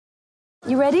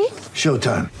You ready?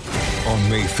 Showtime. On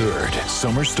May 3rd,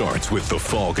 summer starts with The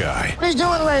Fall Guy. Let's do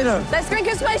it later. Let's drink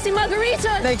a spicy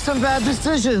margarita. Make some bad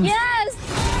decisions. Yes!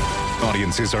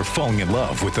 Audiences are falling in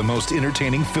love with the most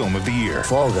entertaining film of the year.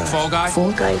 Fall Guy. Fall Guy?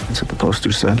 Fall guy. That's what the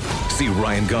poster said. See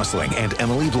Ryan Gosling and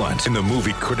Emily Blunt in the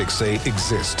movie critics say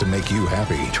exists to make you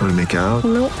happy. Trying to make it out?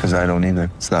 Nope. Because I don't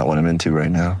either. It's not what I'm into right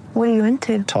now. What are you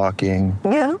into? Talking.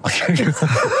 Yeah.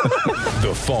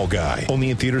 The Fall Guy.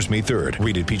 Only in theaters May 3rd.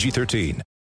 Rated PG-13.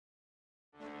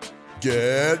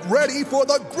 Get ready for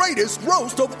the greatest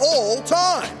roast of all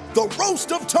time. The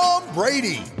Roast of Tom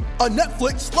Brady. A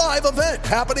Netflix live event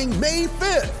happening May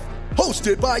 5th.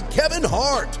 Hosted by Kevin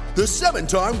Hart. The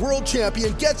 7-time world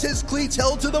champion gets his cleats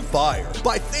held to the fire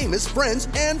by famous friends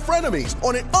and frenemies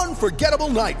on an unforgettable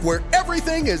night where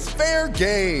everything is fair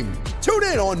game. Tune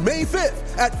in on May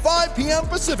 5th at 5 p.m.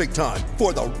 Pacific time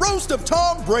for the Roast of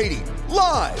Tom Brady.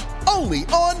 Live only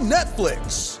on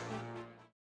Netflix.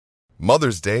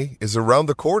 Mother's Day is around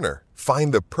the corner.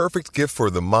 Find the perfect gift for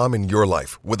the mom in your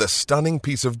life with a stunning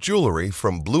piece of jewelry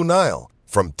from Blue Nile.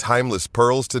 From timeless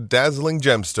pearls to dazzling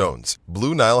gemstones,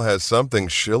 Blue Nile has something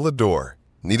she'll adore.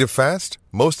 Need it fast?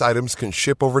 Most items can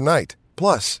ship overnight.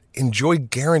 Plus, enjoy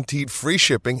guaranteed free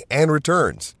shipping and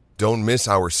returns. Don't miss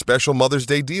our special Mother's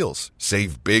Day deals.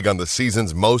 Save big on the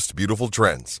season's most beautiful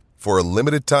trends. For a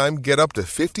limited time, get up to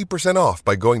 50% off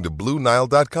by going to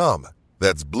BlueNile.com.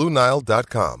 That's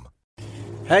BlueNile.com.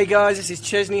 Hey guys, this is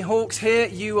Chesney Hawkes here.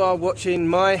 You are watching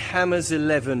My Hammers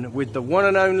 11 with the one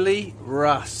and only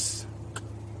Russ.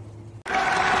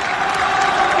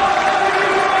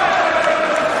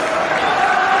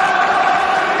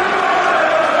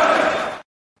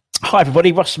 Hi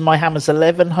everybody, Russ from My Hammers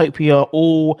 11. Hope you are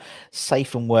all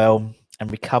safe and well and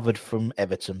recovered from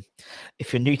Everton.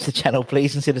 If you're new to the channel,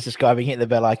 please consider subscribing, hit the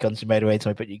bell icon to be made aware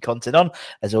time I put new content on.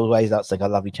 As always, that's like our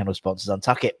lovely channel sponsors,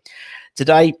 Untuck It.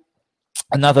 Today,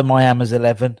 another My Hammers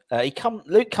 11.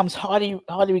 Luke comes highly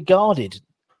regarded.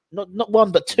 Not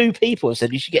one, but two people have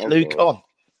said you should get Luke on.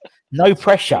 No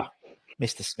pressure,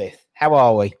 Mr. Smith. How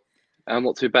are we? I'm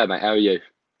not too bad, mate. How are you?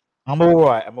 I'm all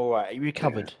right. Are you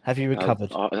recovered? Yeah. Have you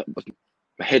recovered?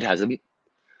 My head hasn't.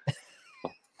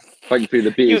 Thankfully,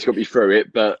 the beer's got me through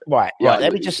it, but... Right.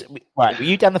 Let me just... Right, were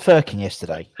you down the Firkin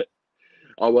yesterday?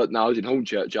 I was in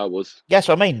Hornchurch, I was. Yes,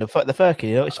 I mean, the Firkin.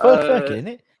 You know, it's Firkin, isn't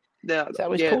it? Yeah, is that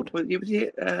what it's called? Well, yeah.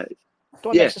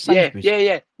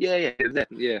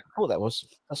 Yeah. I thought that was.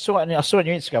 I saw it on your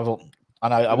Instagram. I thought, I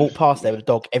know. I walk past there with a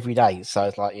dog every day, so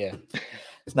it's like, yeah.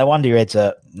 It's no wonder your head's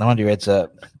up.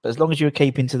 But as long as you were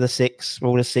keeping to the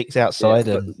rule of six outside,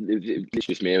 and it's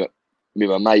just me and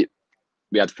my mate.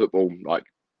 We had football like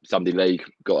Sunday league.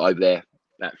 Got over there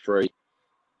at 3.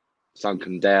 Sun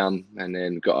come down, and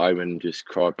then got home and just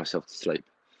cried myself to sleep.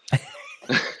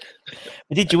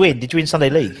 Did you win? Did you win Sunday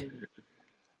league?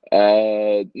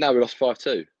 No, we lost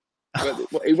 5-2.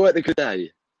 It weren't a good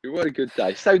day.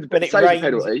 Saved the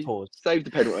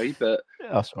penalty, but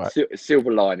that's right.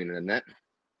 Silver lining in that.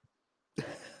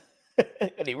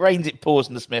 And it rains, it pours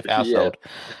in the Smith household.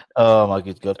 Yeah. Oh my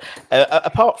good God!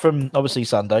 Apart from obviously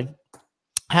Sunday,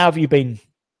 how have you been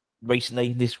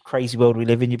recently? This crazy world we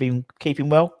live in. You've been keeping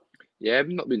well? Yeah, I've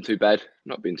not been too bad.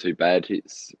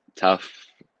 It's tough.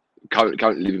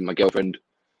 Currently living with my girlfriend,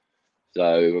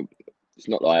 so it's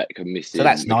not like I'm missing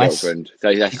my girlfriend.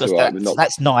 So that's all right.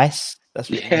 That's nice. That's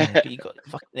you got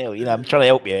I'm trying to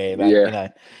help you here,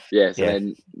 man. Yeah. So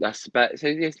then that's about. So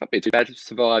yeah, it's not been too bad.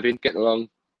 Surviving, getting along.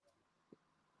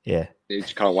 Yeah. You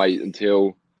just can't wait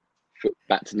until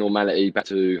back to normality, back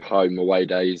to home away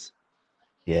days.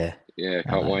 Yeah. Yeah.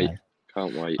 Can't wait.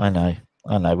 I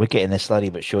know. We're getting there slowly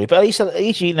but surely. But at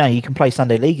least you know you can play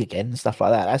Sunday league again and stuff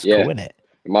like that. That's cool, isn't it?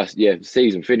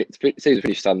 Season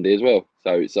finished Sunday as well.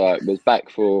 So it's like was back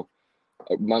for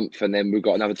a month and then we've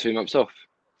got another 2 months off.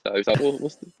 So it's like, well,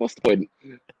 what's the point?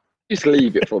 Just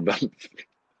leave it for a month.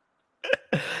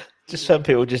 Just some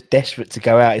people are just desperate to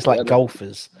go out. It's like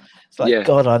golfers. It's like,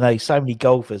 God, I know so many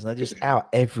golfers and they're just out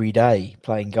every day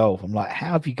playing golf. I'm like,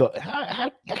 how can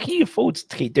you afford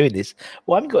to keep doing this?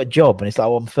 Well, I haven't got a job. And it's like,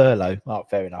 I'm furlough. Oh,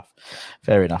 fair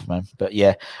enough, man. But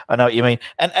yeah, I know what you mean.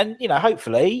 And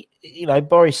hopefully,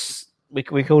 Boris, we're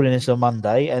recording this on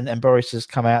Monday and Boris has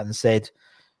come out and said,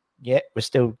 yeah, we're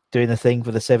still doing the thing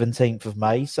for the 17th of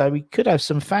May. So we could have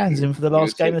some fans in for the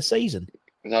last game of the season.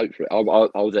 Hopefully. I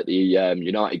was at the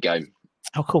United game.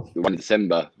 Oh, cool. The one in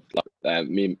December. Both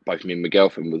me and my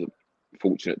girlfriend was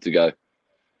fortunate to go.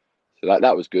 So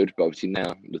that was good. But obviously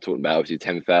now they're talking about obviously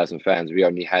 10,000 fans. We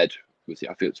only had, I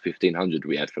think it was 1,500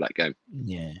 we had for that game.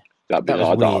 Yeah. That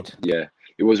was weird. Yeah.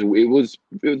 It was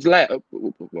late.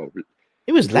 Well,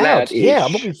 It was loud.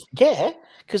 Loud-ish. Yeah,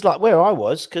 because like where I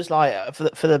was, because like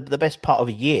for the best part of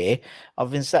a year,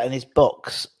 I've been sat in this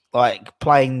box like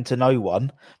playing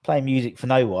music for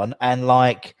no one, and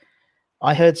like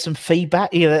I heard some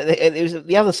feedback. You know, it was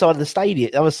the other side of the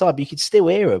stadium, the other side, but you could still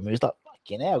hear them. It was like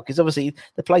fucking hell, because obviously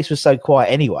the place was so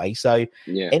quiet anyway. So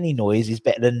any noise is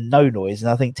better than no noise, and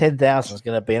I think 10,000 is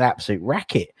going to be an absolute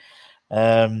racket.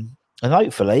 And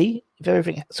hopefully, if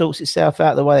everything sorts itself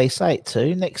out the way they say it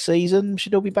to, next season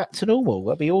should all be back to normal.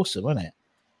 That'd be awesome, wouldn't it?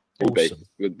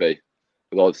 Would be.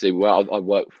 But obviously, well, I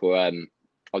work for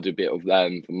I do a bit of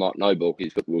for Mark Noble,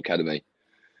 his football academy.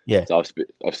 Yeah. So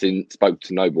I've spoke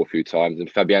to Noble a few times,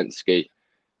 and Fabianski,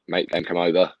 mate, come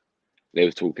over. They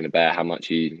was talking about how much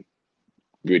he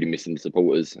really missing the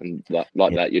supporters, and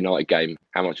like that United game,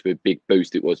 how much of a big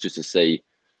boost it was just to see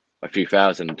a few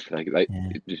thousand.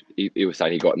 He was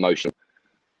saying he got emotional.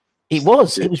 It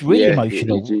was really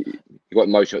emotional. He got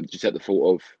emotional just at the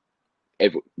thought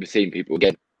of seeing people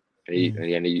again.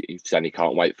 And he's saying he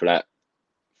can't wait for that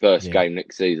first game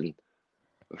next season,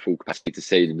 a full capacity to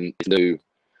see the new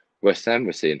West Ham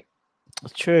we're seeing.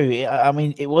 It's true. I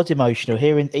mean, it was emotional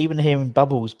hearing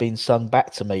Bubbles being sung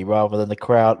back to me rather than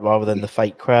the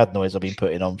fake crowd noise I've been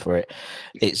putting on for it.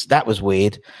 That was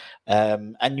weird.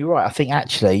 And you're right. I think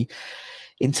actually,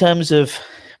 in terms of,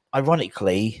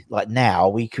 ironically, like now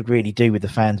we could really do with the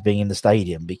fans being in the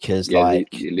stadium, because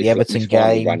the Everton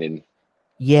game, running.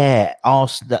 The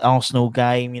Arsenal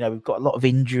game, we've got a lot of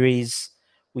injuries.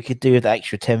 We could do with that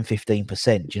extra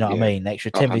 10-15%. Do you know what I mean? The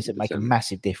extra 10% make a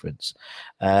massive difference.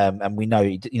 And we know,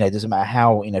 it doesn't matter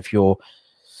how, if you're,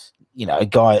 a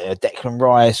guy, a Declan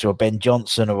Rice or a Ben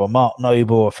Johnson or a Mark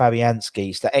Noble or Fabianski,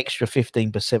 it's that extra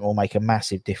 15% will make a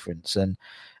massive difference. And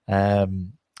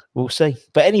we'll see.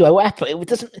 But anyway, what happened?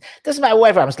 It doesn't matter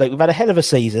whatever happens, Luke. We've had a hell of a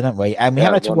season, haven't we? And we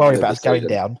haven't had to worry about us going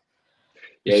down.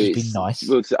 Yeah, it's been nice.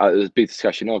 There's a big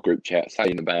discussion in our group chat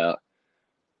saying about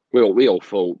we all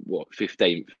thought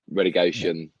 15th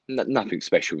relegation, nothing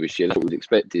special this year. That's what we was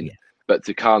expecting, but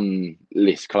to come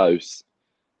this close,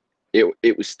 it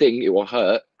will sting, it will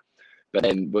hurt. But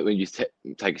then when you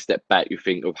take a step back, you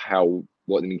think of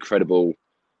what an incredible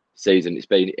season it's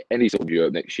been. Any sort of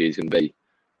Europe next year is going to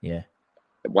be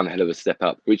one hell of a step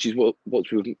up, which is what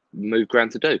we've moved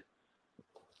ground to do.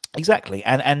 Exactly,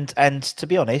 and to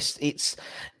be honest, it's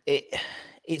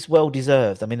well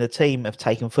deserved. I mean, the team have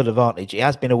taken full advantage. It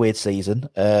has been a weird season.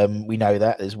 We know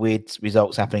that there's weird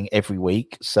results happening every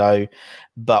week.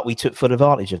 But we took full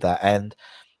advantage of that. And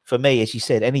for me, as you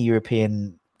said, any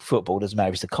European football, doesn't matter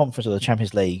if it's the Conference or the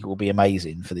Champions League, will be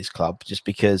amazing for this club. Just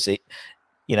because it,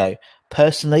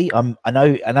 personally, I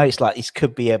know it's like this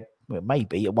could be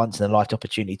maybe a once in a lifetime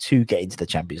opportunity to get into the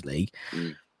Champions League.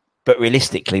 But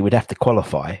realistically, we'd have to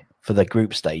qualify for the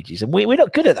group stages, and we're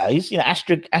not good at those.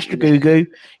 Astra Gugu,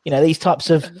 these types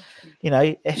of,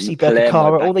 FC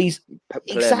Berkane, all these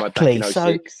exactly.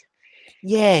 So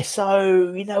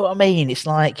so you know what I mean. It's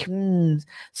like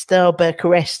Steaua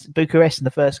Bucharest in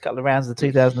the first couple of rounds of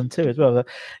 2002 as well. But,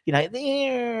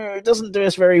 it doesn't do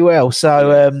us very well.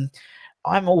 So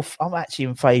I'm actually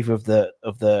in favour of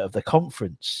the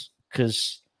conference,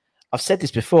 because I've said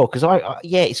this before, because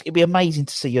it'd be amazing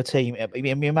to see your team. It'd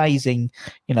be amazing.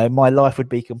 My life would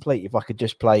be complete if I could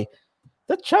just play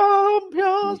the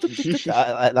champions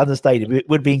at London Stadium. It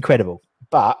would be incredible.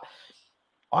 But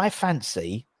I'd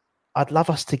love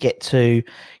us to get to,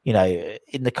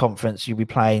 in the conference, you'll be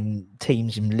playing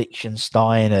teams in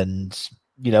Liechtenstein and,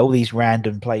 all these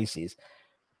random places.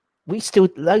 Loads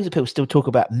of people still talk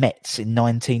about Metz in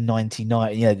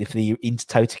 1999, for the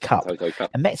Intertoto Cup.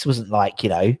 And Metz wasn't like,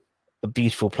 a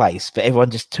beautiful place, but everyone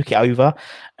just took it over.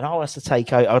 And I want us to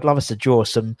take over. I'd love us to draw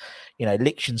some,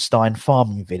 Liechtenstein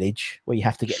farming village where you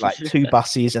have to get like 2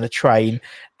 buses and a train,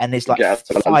 and there's like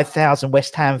 5,000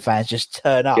 West Ham fans just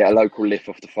turn up. Get a local lift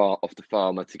off the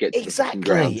farmer to get to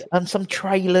exactly, and some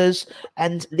trailers,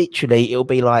 and literally it'll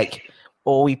be like,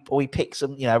 or we pick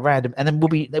some, random, and then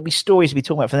there'll be stories to be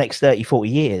talking about for the next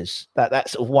 30-40 years.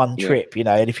 That's sort of one trip,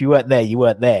 and if you weren't there, you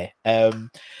weren't there.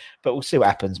 But we'll see what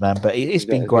happens, man. But it's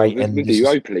been great. With the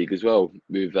Europa League as well,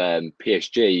 with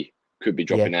PSG could be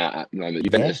dropping out at the moment.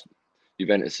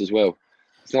 Juventus as well.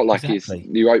 It's not like it's the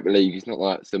Europa League. It's not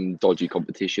like some dodgy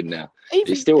competition now.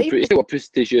 It's still a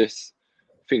prestigious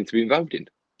thing to be involved in.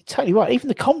 Totally right. Even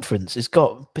the conference has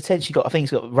potentially got. I think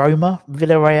it's got Roma,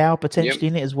 Villarreal potentially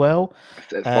in it as well.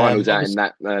 The finals out in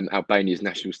that Albania's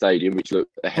national stadium, which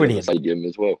looked a hell of a stadium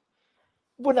as well.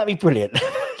 Wouldn't that be brilliant?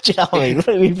 Do you know what I mean?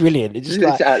 Wouldn't it be brilliant? It's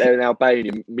just out there in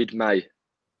Albania mid-May.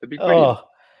 It'd be brilliant.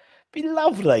 It'd be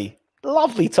lovely.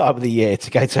 Lovely time of the year to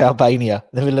go to Albania,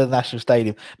 in the middle of the national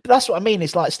stadium. But that's what I mean.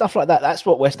 It's like stuff like that. That's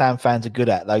what West Ham fans are good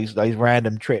at. Those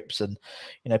random trips, and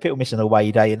people missing an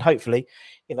away day, and hopefully,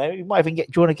 you might even get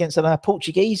drawn against a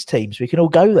Portuguese team, so we can all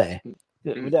go there.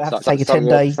 We don't have to take a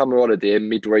 10-day summer holiday in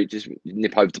midweek. Just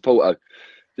nip over to Porto.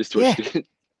 Just to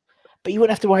But you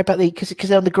wouldn't have to worry about because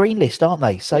they're on the green list, aren't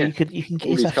they? So you can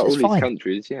get all these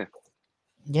countries, yeah.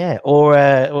 Yeah,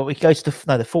 or we go to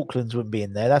the Falklands wouldn't be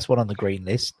in there. That's one on the green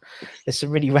list. There's some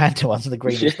really random ones on the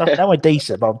green list. No one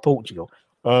decent, but on Portugal,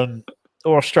 or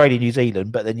Australia, New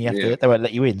Zealand. But then you have to; they won't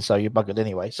let you in, so you're buggered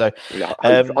anyway. So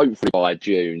hopefully by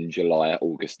June, July,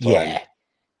 August time,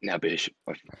 there'll be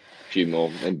a few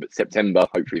more. And September,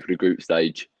 hopefully for the group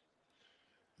stage.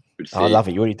 I love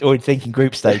it. You're already thinking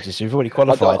group stages. So you've already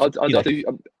qualified. I do.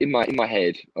 In my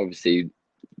head, obviously,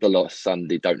 the loss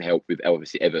Sunday don't help with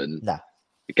obviously Everton. Nah.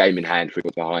 The game in hand for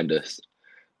what's behind us,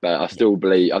 but I still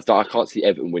believe I can't see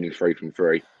Everton winning 3 from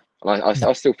 3, and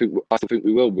I still think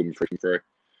we will win 3 from 3.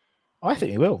 I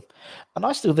think we will, and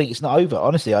I still think it's not over.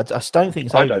 Honestly, I just don't think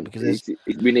it's over because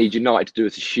we need United to do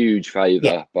us a huge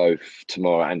favour both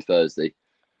tomorrow and Thursday.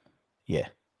 Yeah.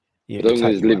 As long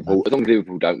as Liverpool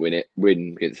don't win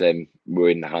against them,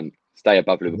 we're in the hunt. Stay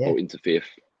above Liverpool into 5th,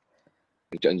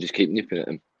 and just keep nipping at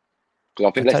them. Because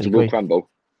I think Leicester will crumble.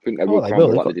 I think they will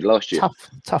crumble like they did last year.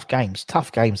 Tough games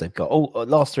they've got.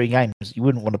 Last 3 games, you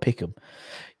wouldn't want to pick them.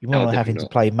 You wouldn't want to have him to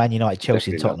play Man United,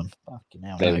 Chelsea, and Tottenham.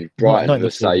 Then Brighton, who are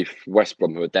safe. West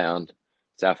Brom, who are down.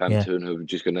 Southampton, who are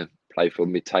just going to play for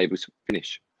mid-table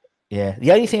finish. Yeah.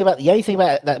 The only thing about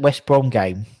that West Brom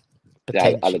game,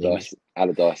 Allardyce.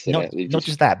 Not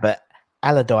just that, but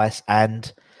Allardyce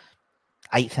and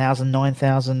 8,000,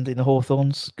 9,000 in the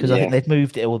Hawthorns, because I think they've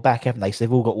moved it all back, haven't they? So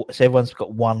everyone's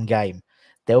got one game.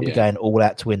 They'll be going all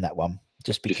out to win that one,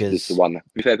 just because. Just the one. To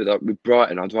be fair, but with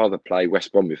Brighton, I'd rather play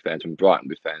West Brom with fans than Brighton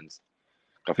with fans.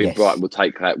 I think Brighton will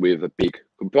take that with a big.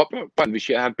 Brighton this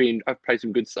year have played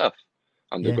some good stuff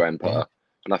under Graham Potter,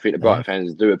 and I think the Brighton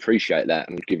fans do appreciate that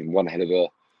and give them one hell of a.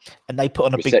 And they put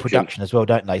on a big production as well,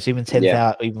 don't they? So even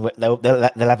 10,000, they'll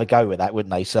have a go with that,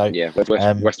 wouldn't they? So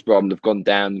West Brom have gone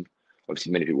down.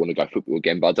 Obviously, many people want to go football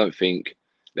again, but I don't think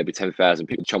there'll be 10,000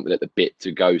 people chomping at the bit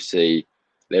to go see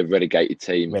their relegated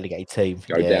team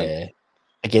go down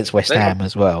against West Ham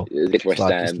as well. Against West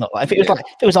Ham. Not like, if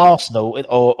it was Arsenal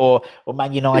or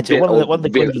Man United, one of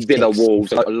the Villa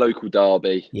Wolves, like a local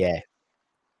derby. Yeah.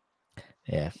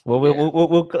 Well,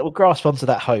 we'll grasp onto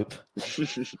that hope.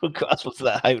 We'll grasp onto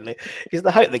that hope. It's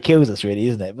the hope that kills us, really,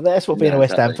 isn't it? But that's what being a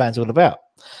West Ham fan's all about.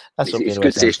 It's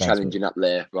good to see us challenging up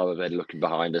there rather than looking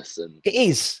behind us. And it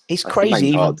is. It's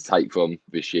crazy. Hard to take from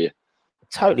this year.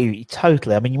 Totally.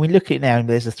 I mean, we look at it now, and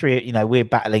there's the 3. We're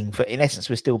battling for. In essence,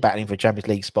 we're still battling for a Champions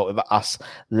League spot with us,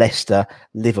 Leicester,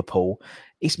 Liverpool.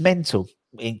 It's mental.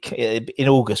 In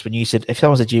August, when you said, if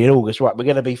someone said to you in August, right, we're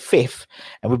going to be 5th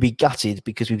and we'd be gutted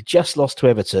because we've just lost to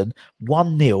Everton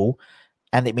 1-0,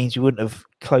 and it means we wouldn't have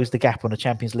closed the gap on a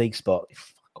Champions League spot.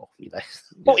 Fuck off,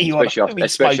 what are you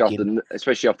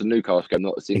especially after Newcastle game,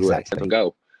 not a single attempt on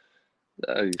goal.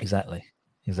 So. Exactly.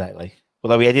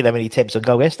 Although we didn't have any attempts on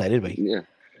goal yesterday, did we? Yeah.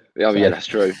 Yeah, that's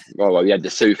true. Well, we had the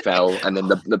Soufal and then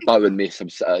the Bowen miss.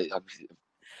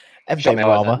 And Ben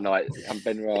Rama. And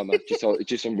Ben Rama,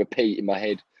 just on repeat in my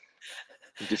head.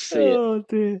 Just see it. Oh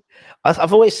dear!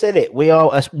 I've always said it. We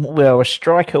are a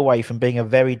strike away from being a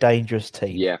very dangerous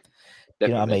team. Yeah, definitely. You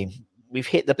know what I mean? We've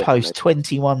hit the post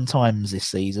 21 times this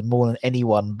season, more than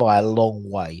anyone by a long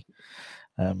way.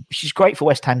 Which is great for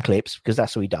West Ham clips because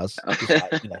that's what he does.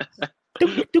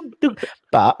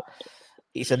 But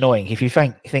it's annoying if you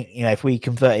think if we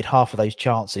converted half of those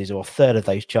chances or a third of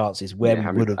those chances, where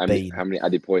we would have been. How many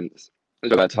added points?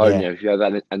 Look at Antonio. If you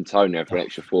had Antonio for an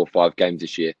extra 4 or 5 games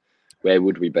this year, where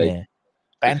would we be? Yeah.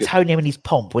 But Antonio in his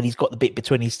pomp, when he's got the bit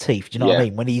between his teeth, do you know what I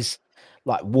mean? When he's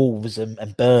like Wolves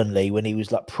and Burnley, when he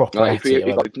was like proper.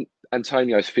 If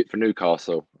Antonio's fit for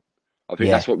Newcastle, I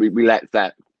think that's what we let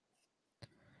that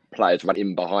players run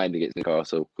in behind against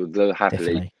Newcastle because they'll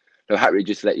happily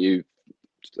just let you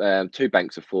 2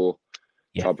 banks of 4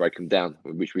 try to break them down,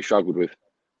 which we struggled with.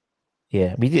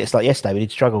 Yeah, we did. It's like yesterday we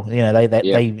did struggle. They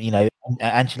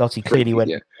Ancelotti clearly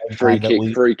went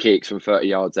free kicks from 30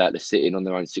 yards out. They're sitting on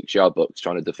their own 6-yard box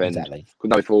trying to defend. Exactly.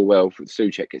 Could know full well if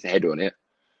Souček gets a header on it.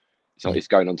 So it's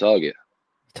going on target.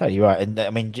 Totally right. And I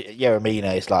mean,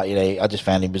 Jeremina, it's like, I just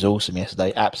found him was awesome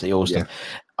yesterday. Absolutely awesome.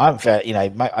 Yeah.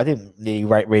 I didn't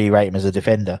really rate him as a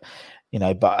defender,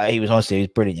 but he was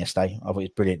brilliant yesterday. I thought he was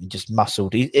brilliant. He just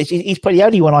muscled. He's probably the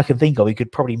only one I can think of who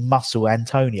could probably muscle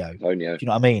Antonio. Do you know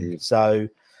what I mean? Mm. So,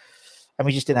 and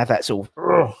we just didn't have that sort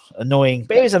of annoying,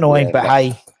 but it was annoying, but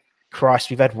hey. Christ,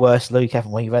 we've had worse, Luke,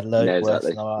 haven't we? We've had Yeah, worse.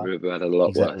 exactly. We've had a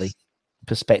lot worse.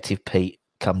 Perspective Pete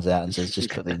comes out and says, just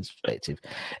put things in perspective.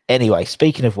 Anyway,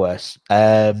 speaking of worse,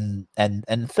 and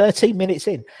 13 minutes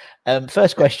in,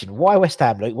 first question, why West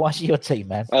Ham, Luke? Why is it your team,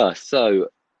 man? So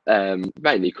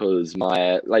mainly because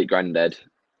my late granddad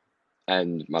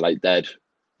and my late dad,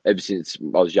 ever since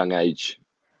I was young age,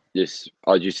 I used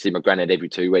to see my granddad every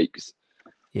 2 weeks.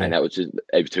 Yeah. And that was just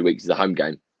every 2 weeks is a home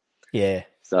game. Yeah.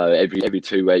 So every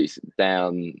 2 weeks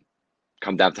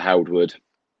come down to Harold Wood,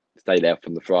 stay there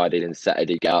from the Friday, then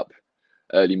Saturday, get up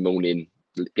early morning,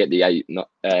 get the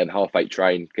 8:30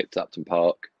 train, get to Upton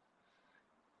Park.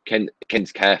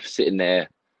 Ken's Cafe, sitting there,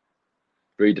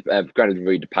 granddad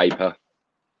read the paper,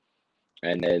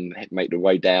 and then make the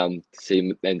way down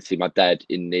to see my dad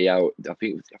in the I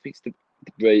think it's the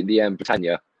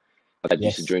Britannia. My dad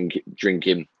used to drink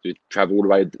him. We'd travel all the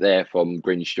way there from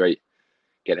Green Street,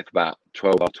 get there for about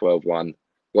 12:1,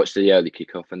 watch the early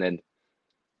kickoff, and then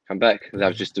come back. And that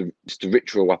was just a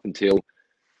ritual up until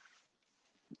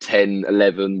 10,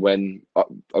 11, when I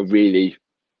really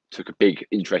took a big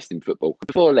interest in football.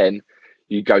 Before then,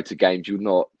 you go to games, you're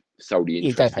not solely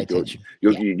interested. You don't pay attention.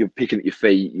 You're picking at your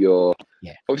feet.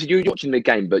 Obviously you're watching the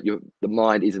game, but the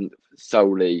mind isn't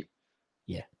solely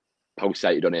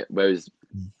pulsated on it. Whereas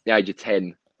the age of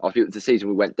 10, I think the season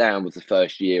we went down was the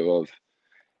first year of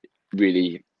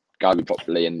really going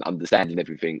properly and understanding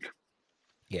everything.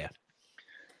 Yeah.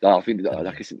 So I think,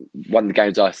 like I said, one of the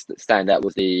games I stand out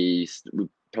was we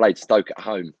played Stoke at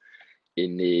home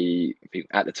in I think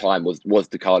at the time was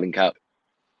the Carling Cup.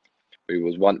 We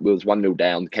was 1-0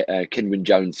 down. Kenwyne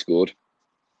Jones scored,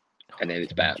 and then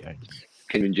it's about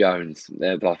Kenwyne Jones.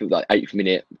 I think like 8th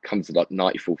minute comes to like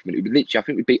 94th minute. I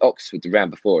think we beat Oxford the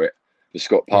round before it with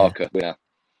Scott Parker winner.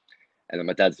 And then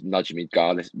my dad's nudging me,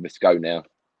 "Go, let's go now."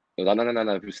 I was like,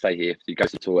 no, we'll stay here. So he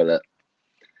goes to the toilet.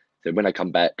 So when I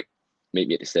come back, meet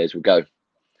me at the stairs, we'll go.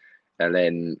 And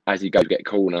then as he goes to get a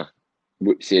corner,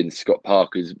 whips in, Scott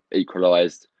Parker's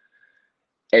equalised.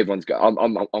 Everyone's I'm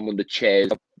on the chairs,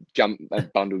 I jump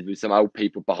and bundled with some old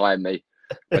people behind me.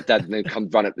 My dad then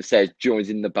comes run up the stairs, joins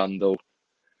in the bundle.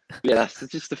 Yeah, that's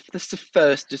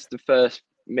the first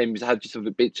memories I had, just of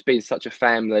it being such a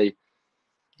family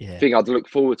thing I'd look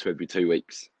forward to every 2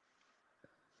 weeks.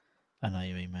 I know what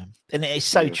you mean, man. And it's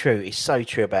so true. It's so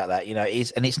true about that. You know,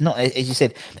 and it's not, as you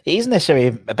said, it isn't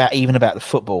necessarily about the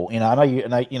football. You know, I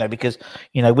know, because,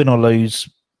 win or lose,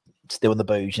 still in the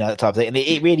booze, that type of thing. And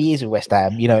it really is with West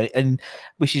Ham, and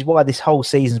which is why this whole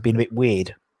season's been a bit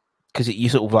weird, because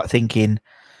you're sort of like thinking,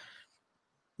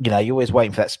 you're always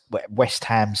waiting for that West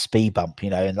Ham speed bump,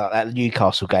 and like that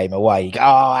Newcastle game away, you go,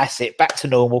 oh, that's it, back to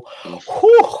normal.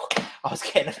 Whew! I was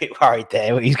getting a bit worried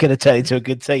there. He's going to turn into a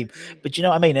good team, but you know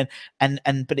what I mean.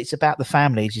 And but it's about the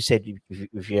family, as you said,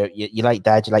 with your late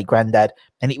dad, your late granddad,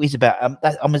 and it was about.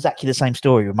 I'm exactly the same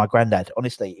story with my granddad.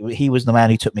 Honestly, he was the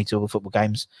man who took me to all the football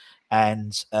games,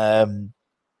 and it's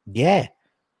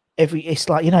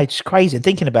like it's crazy. And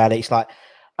thinking about it, it's like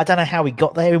I don't know how he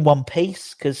got there in one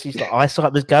piece, because his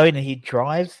eyesight was going and he'd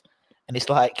drive. And it's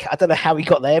like, I don't know how we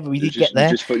got there, but we did get there.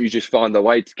 You just find a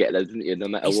way to get there, didn't you? No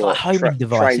matter it's what. It's like homing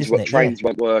device, isn't it? Trains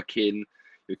weren't working.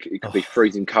 It could be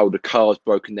freezing cold. The car's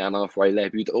broken down halfway there.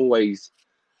 You'd always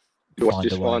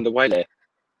find a way there.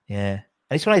 Yeah.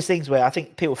 And it's one of those things where I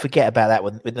think people forget about that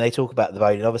when they talk about the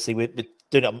voting. Obviously, we're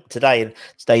doing it today, and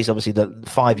today's obviously the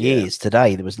 5 years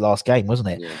today. There was the last game, wasn't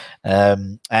it? Yeah.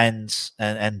 And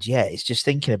it's just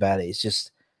thinking about it.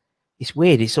 It's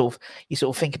weird. You sort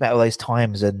of think about all those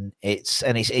times, and it's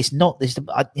not this.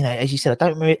 As you said, I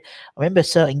don't remember it. I remember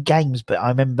certain games, but I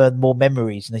remember more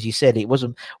memories. And as you said,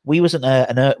 we wasn't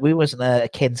a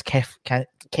Ken's Cafe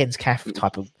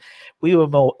type of. We were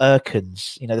more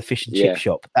Erkans, the fish and chip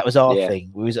shop. That was our thing.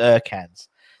 We was Erkans,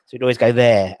 so we'd always go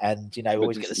there, and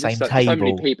always get the same table. So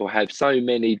many people have so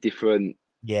many different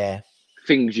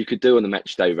things you could do on the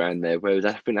match day around there. Whereas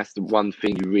I think that's the one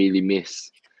thing you really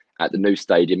miss at the new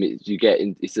stadium.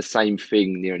 It's the same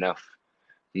thing near enough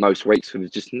most weeks. There's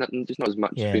just not as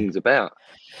much things about.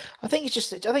 I think it's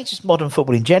just modern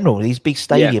football in general. These big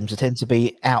stadiums tend to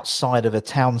be outside of a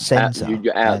town centre.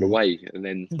 You're out of the way, and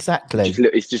then exactly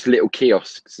it's just little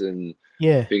kiosks and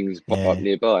things pop up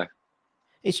nearby.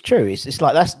 It's true. It's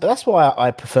like that's why I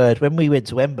preferred when we went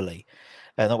to Wembley.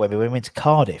 Not Wembley, we went to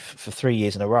Cardiff for 3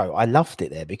 years in a row. I loved it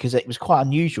there because it was quite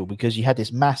unusual, because you had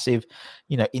this massive,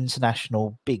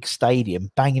 international big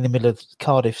stadium bang in the middle of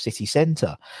Cardiff city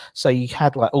centre. So you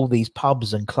had like all these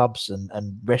pubs and clubs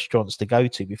and restaurants to go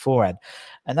to beforehand.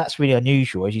 And that's really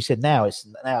unusual. As you said, now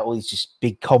all these just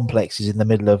big complexes in the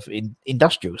middle of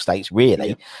industrial estates,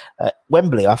 really.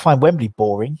 Wembley, I find Wembley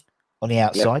boring. on the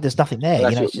outside. Yeah. There's nothing there.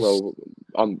 Well,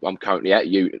 I'm currently at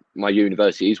my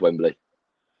university is Wembley.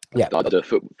 Yeah, I do a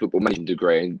football management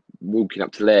degree, and walking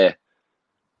up to there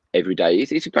every day,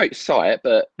 it's a great sight.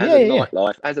 But as a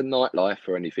nightlife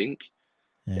or anything,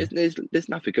 there's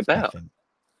nothing about.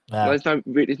 There's no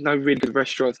really good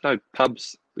restaurants, no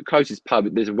pubs. The closest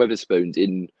pub, there's a Wetherspoons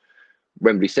in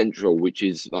Wembley Central, which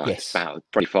is about a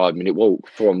 25-minute walk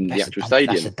from the actual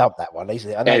stadium. That's a dump, that one,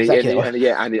 isn't it? I know exactly.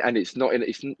 And it's not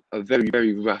it's a very,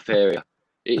 very rough area.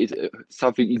 It is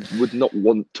something you would not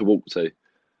want to walk to.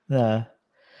 No.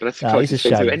 But that's the closest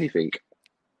thing to anything.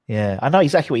 Yeah, I know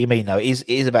exactly what you mean, though. It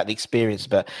is about the experience,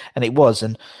 and it was.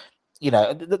 And,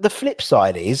 the flip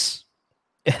side is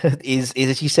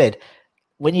as you said,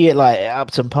 when you get like at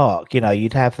Upton Park,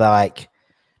 you'd have like,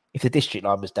 if the district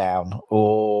line was down,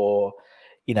 or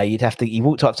you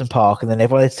walk to Upton Park and then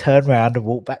everyone would turn around and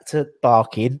walk back to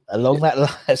Barking along that line.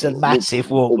 It's a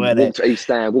massive walk, walk to East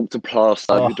End, walk to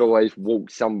Plaistow. You'd always walk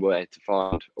somewhere to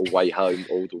find a way home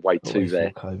or the way to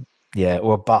there. Yeah,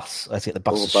 or a bus. Let's get the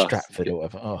bus to Stratford or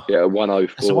whatever. Oh. Yeah,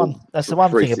 104. That's the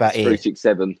one thing about it.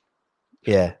 367.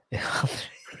 Yeah. If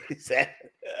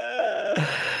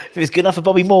it's good enough for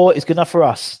Bobby Moore, it's good enough for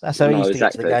us. That's how he used to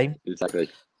get to the game. Exactly.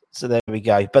 So there we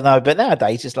go. But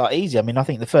nowadays it's like easy. I mean, I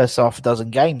think the first half a dozen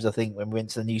games, I think when we went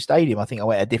to the new stadium, I think I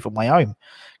went a different way home,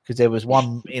 because there was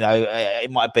one,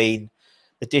 it might have been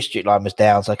the district line was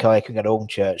down. So I can go to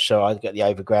Hornchurch, so I'd get the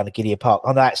overground to Gideon Park.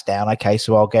 Oh, that's down. Okay,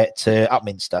 so I'll get to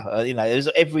Upminster.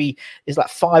 There's like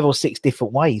 5 or 6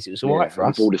 different ways. It was all right for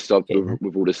us.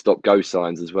 With all the stop-go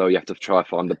signs as well, you have to try and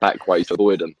find the back ways to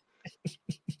avoid them.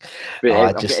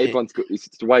 I think everyone's got, it's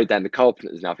the way down the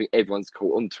Carpenters now. I think everyone's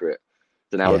caught onto it.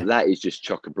 So now that is just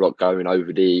chock-a-block going over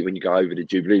when you go over the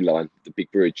Jubilee line, the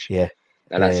big bridge. Yeah.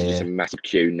 And that's just a massive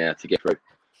queue now to get through.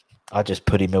 I just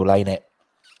put in Mill Lane it.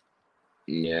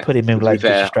 Yeah. Put in Mill Lane.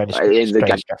 At the end of the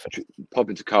game, pop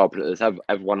into Carpenters, have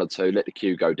 1 or 2, let the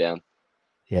queue go down.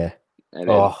 Yeah. And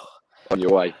then on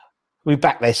your way. We'll be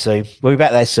back there soon. Luke.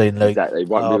 Exactly.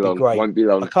 Won't be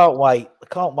long. I can't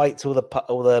wait till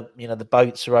all the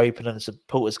boats are open and the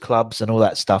supporters clubs and all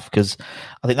that stuff, because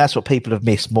I think that's what people have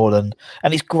missed more than.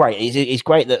 And it's great. It's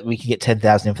great that we can get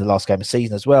 10,000 in for the last game of the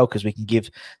season as well, because we can give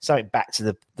something back to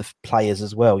the players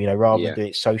as well. Rather than doing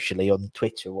it socially on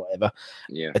Twitter or whatever.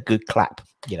 Yeah. A good clap.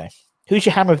 Who's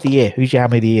your hammer of the year? You've got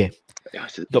to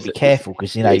be careful,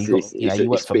 because you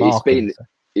work for marketing.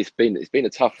 It's been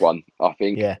a tough one, I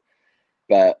think. Yeah.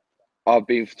 But I've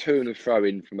been to and fro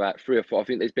in from about 3 or 4. I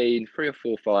think there's been 3 or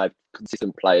 4 or 5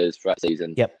 consistent players throughout the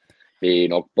season. Yep.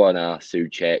 Being Ogbonna,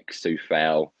 Souček,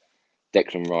 Soufal,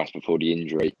 Declan Rice before the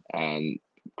injury, and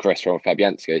Cresswell and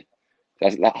Fabianski.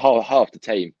 That's like half the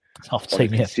team. Half the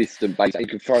team, consistent base. And you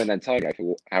can throw in Antonio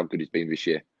for how good he's been this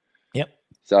year. Yep.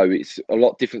 So it's a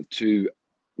lot different to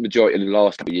majority of the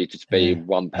last couple of years, just being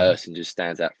one person just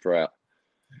stands out throughout.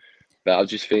 But I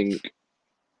just think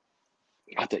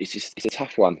it's a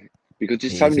tough one, because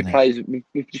there's so many players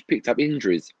we've just picked up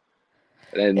injuries.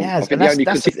 And I think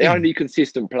the only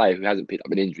consistent player who hasn't picked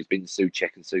up an injury has been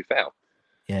Souček and Soufal.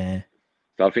 Yeah.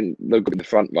 So I think they're good in the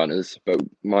front runners, but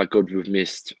my God, we've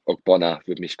missed Ogbonna,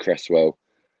 we've missed Cresswell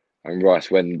and Rice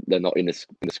when they're not in the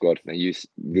squad. And you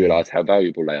realise how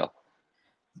valuable they are.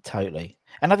 Totally.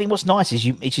 And I think what's nice is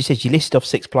you said you listed off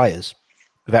 6 players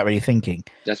without really thinking.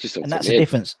 That's just the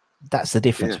difference. That's the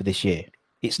difference with this year.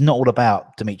 It's not all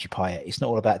about Dimitri Payet. It's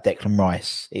not all about Declan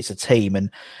Rice. It's a team,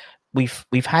 and we've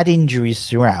had injuries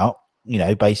throughout.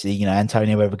 Basically,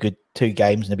 Antonio will have a good 2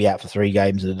 games and he'll be out for 3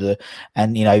 games, and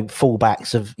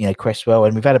fullbacks of Cresswell,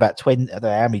 and we've had about 20. I don't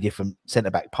know how many different centre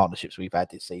back partnerships we've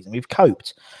had this season. We've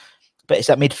coped, but it's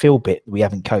that midfield bit we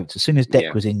haven't coped. As soon as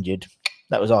Dec was injured,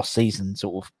 that was our season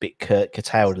sort of bit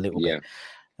curtailed a little bit.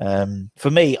 For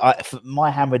me,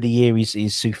 my hammer of the year is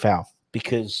Soufal,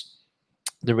 because.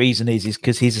 The reason is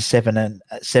because he's a 7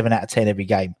 out of 10 every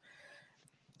game.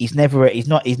 He's never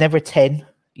a 10.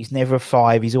 He's never a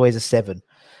 5. He's always a 7,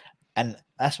 and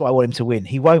that's why I want him to win.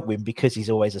 He won't win because he's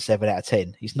always a 7 out of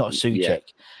 10. He's not a Souček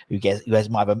who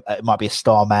might be a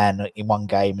star man in one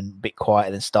game and a bit quieter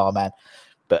than star man.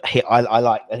 But I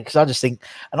like, because I just think,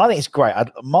 and I think it's great.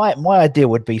 My idea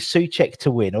would be Souček to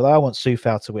win, although I want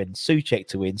Soufal to win. Souček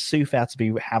to win, Soufal to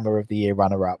be hammer of the year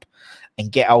runner up, and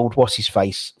get old what's his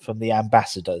face from the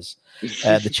ambassadors,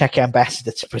 the Czech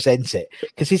ambassador, to present it,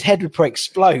 because his head would probably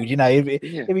explode.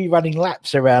 He'd be running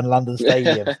laps around London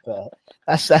Stadium. But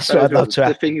that's what I'd love to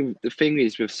happen. The thing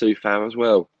is with Soufal as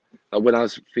well. When I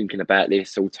was thinking about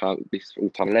this all-time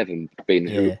 11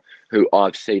 being who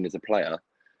I've seen as a player.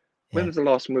 When was the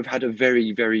last time we've had a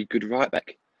very, very good right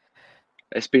back?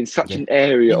 It's been such an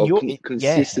area of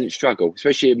consistent struggle,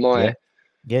 especially in my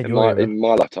Yeah, in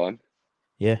my lifetime.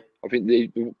 Yeah, I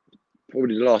think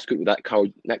probably the last good with that Carl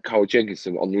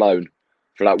Jenkinson on loan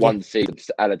for like one season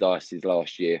to Allardyce's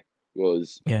last year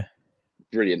was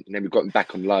brilliant. And then we got him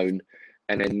back on loan,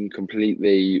 and then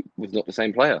completely was not the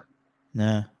same player.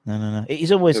 No.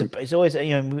 It's always, as I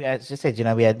said,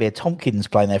 we had Tompkins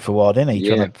playing there for a while, didn't he?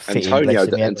 Yeah, Antonio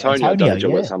done a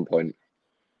job at some point.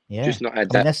 Yeah, just not had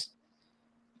that.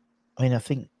 I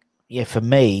think. Yeah, for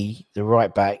me, the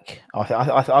right back,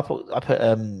 I put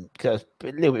a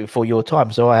little bit before your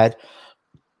time, so I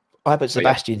put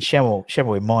Sebastian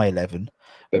Schemmel in my 11.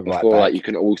 But before that, you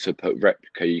can also put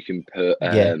Replica. You can put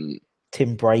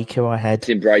Tim Breaker. I had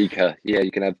Tim Breaker. Yeah, you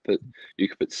can put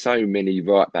so many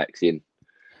right backs in.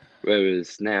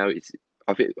 Whereas now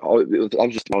I was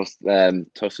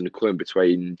tossing a coin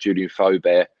between Julian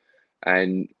Faubert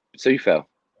and Soufal.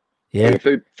 Yeah,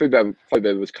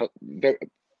 Faubert was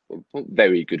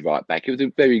very good right back. It was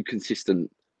a very consistent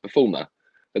performer,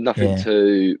 but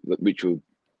nothing which will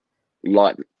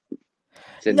like.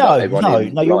 No,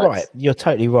 you're right. You're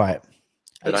totally right.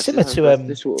 It's similar to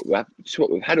this is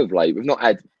what we've had of late. We've not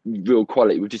had real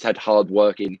quality. We've just had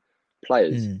hard-working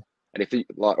players. And if we've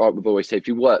always said, if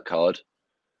you work hard,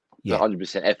 put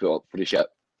 100% effort for the shirt,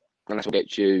 and that's what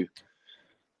gets you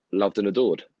loved and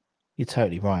adored. You're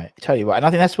totally right. And I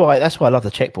think that's why I love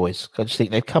the Czech boys. I just think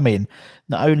they've come in,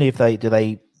 not only do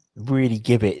they really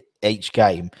give it each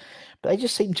game, but they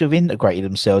just seem to have integrated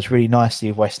themselves really nicely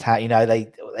with West Ham.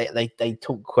 They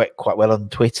talk quite well on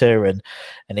Twitter and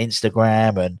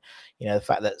Instagram, and the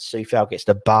fact that Soufal gets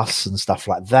the bus and stuff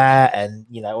like that. And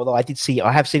although I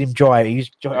have seen him drive. He was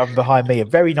driving behind me, a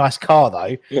very nice car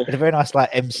though, with a very nice I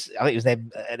think it was an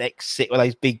X6, one of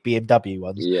those big BMW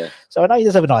ones. Yeah. So I know he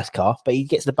does have a nice car, but he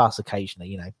gets the bus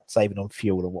occasionally, saving on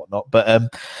fuel and whatnot.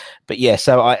 But yeah,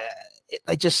 so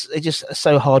they just are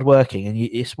so hardworking, and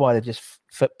it's why they just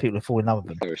people are falling in love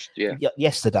with them. Yeah.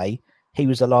 Yesterday, he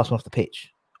was the last one off the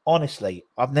pitch. Honestly,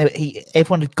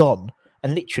 everyone had gone.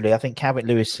 And literally, I think Calvert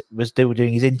Lewis was still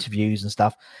doing his interviews and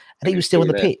stuff, and he was still on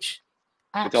the pitch.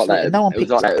 Absolutely, no one picked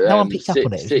up on it.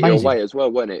 It was amazing. Away as well,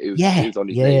 wasn't it? He was on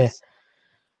his knees.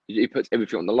 He puts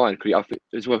everything on the line. I think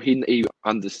as well, he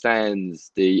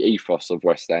understands the ethos of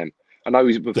West Ham. I know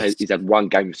he's had one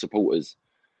game of supporters,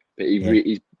 but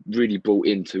he's really bought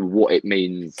into what it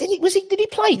means. Did he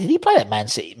play that Man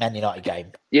United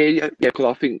game? Yeah.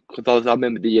 Because I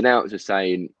remember the announcer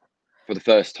saying, for the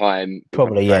first time,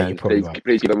 probably, you're probably right.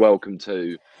 Please give a welcome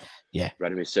to Radomir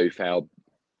Soufal,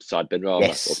 side Benrahma.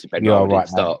 Yes, obviously Benrahma didn't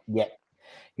start. Yeah,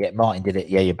 Martin did it.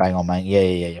 Yeah, you're bang on, man.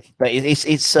 Yeah. But it's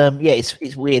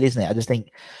weird, isn't it? I just think,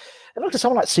 and look at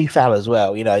someone like Soufal as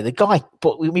well. The guy,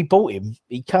 but we bought him.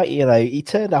 He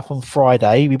turned up on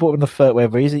Friday. We bought him on the third,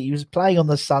 wherever he was playing on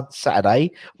the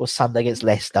Saturday or Sunday against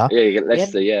Leicester. Yeah, against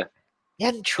Leicester. He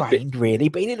hadn't trained really,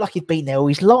 but he looked like he'd been there all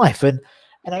his life.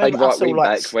 And I played right wing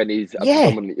back when he's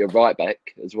predominantly your right back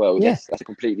as well. Yeah. That's a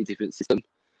completely different system.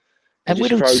 And we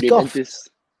don't scoff.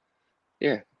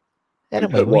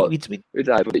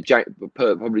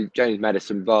 Probably James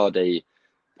Maddison, Vardy,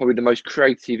 probably the most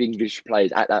creative English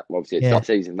players at that. Obviously, at that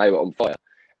season they were on fire.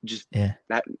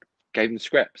 That gave them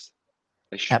scraps.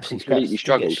 They completely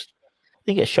struggled. I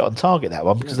think it shot on target that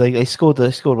one because they scored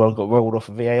one, got rolled off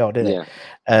of VAR, didn't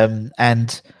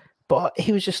it? But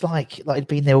he was just like he'd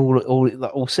been there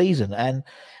all season, and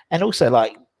also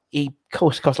he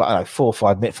cost like 4 or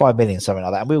 5 million, something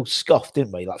like that, and we all scoffed,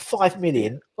 didn't we? Like 5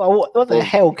 million. Well, what the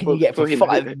hell can you get for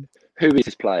 5? Who is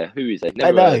this player? Who is he?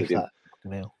 Never heard of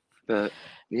him. But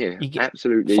you get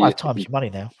absolutely 5 times your money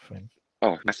now for him.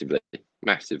 Oh, massively.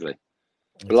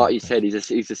 But like you said,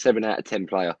 he's a 7 out of 10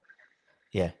 player.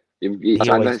 Yeah, he's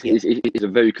a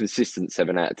very consistent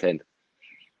 7 out of 10.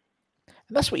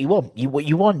 And that's what you want. You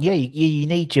want. Yeah, you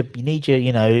need your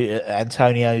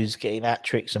Antonios getting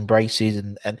hat-tricks and braces,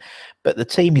 but the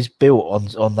team is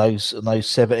built on those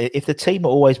 7. If the team are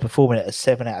always performing at a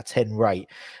 7 out of 10 rate,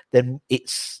 then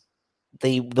it's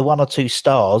the 1 or 2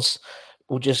 stars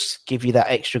will just give you that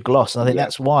extra gloss. And I think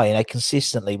that's why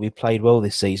consistently we played well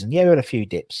this season. Yeah, we had a few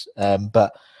dips,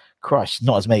 but Christ,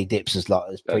 not as many dips as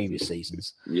previous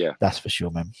seasons. Yeah, that's for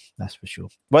sure, man. That's for sure.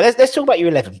 Well, let's talk about your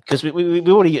 11 because we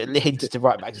already hinted to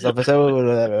right backs and stuff.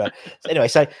 So anyway,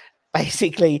 so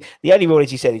basically the only rule,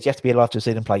 as you said, is you have to be alive to have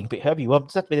seen them play. You can pick whoever you want.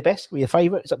 Does that have to be the best? Be your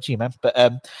favourite? It's up to you, man. But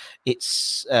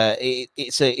it's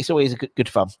always a good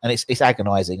fun, and it's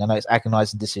agonising. I know it's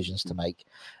agonising decisions to make.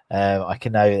 I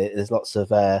can know there's lots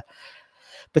of.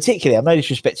 Particularly, I'm no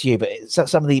disrespect to you, but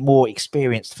some of the more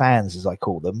experienced fans, as I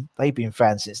call them, they've been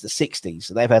fans since the 60s.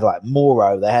 So they've had like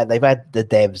Moro, they've had the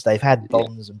Devs, they've had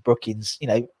Bonds and Brookins.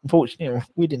 Unfortunately,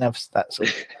 we didn't have that sort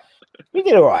of We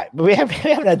did all right, but we haven't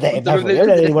had that.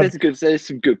 There's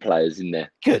some good players in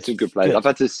there. There's some good players. Good. I've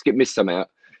had to miss some out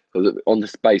on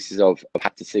the basis of I've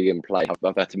had to see him play.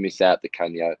 I've had to miss out the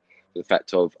Canio. The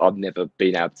fact of I've never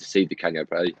been able to see the Canio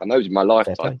play. I know it's in my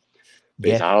lifetime, but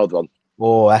it's a hard one.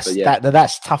 Oh,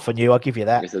 that's tough on you. I'll give you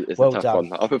that. It's a well tough done.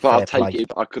 one. I'll take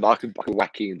it. I could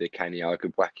whack in the Canio. I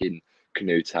could whack in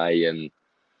Canute, and it'd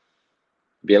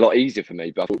be a lot easier for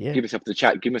me. But I thought, give myself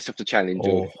the challenge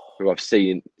of who I've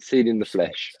seen in the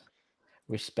flesh.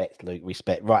 Respect, Luke.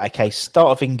 Respect. Right. Okay. Start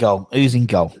off in goal. Who's in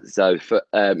goal? So for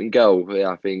in goal,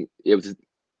 I think it was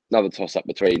another toss up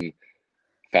between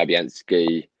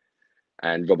Fabianski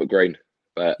and Robert Green.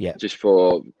 But just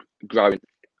for growing,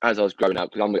 as I was growing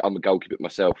up, because I'm a goalkeeper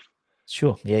myself.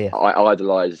 Sure. Yeah. I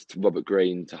idolised Robert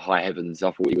Green to high heavens.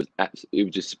 I thought he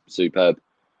was just superb.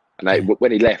 And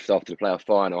when he left after the playoff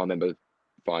final, I remember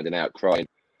finding out crying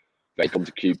that he come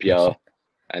to QPR.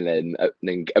 And then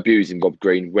abusing Rob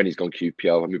Green when he's gone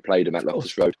QPR and we played him at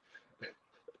Loftus Road.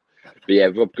 But yeah,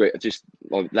 Rob Green, just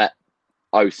like that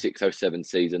 06-07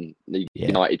 season, the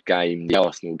United game, the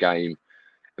Arsenal game,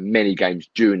 and many games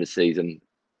during the season,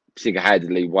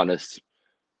 single-handedly won us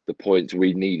the points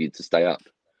we needed to stay up.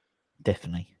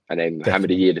 Definitely. And then how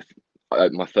many years,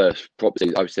 my first prop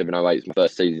season, 07-08 was my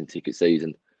first season ticket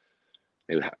season.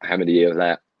 How many years of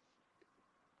that?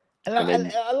 I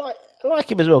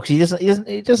like him as well because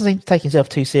he doesn't seem to take himself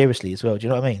too seriously as well. Do you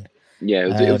know what I mean? Yeah,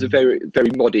 it was a very, very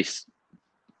modest.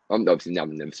 I'm obviously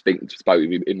never spoke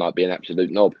with him. It might be an absolute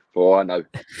knob for all I know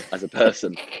as a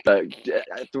person. But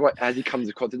as he comes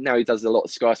across, now he does a lot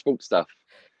of Sky Sports stuff.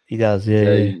 He does, yeah.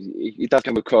 So he does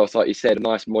come across, like you said, a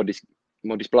nice, modest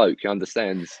bloke. He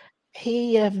understands.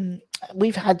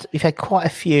 We've had quite a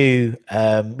few.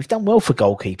 We've done well for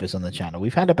goalkeepers on the channel.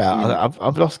 We've had about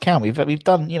I've lost count. We've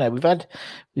done. We've had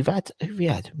who have we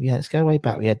had? Let's go way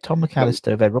back. We had Tom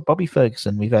McAllister. We've had Bobby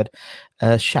Ferguson. We've had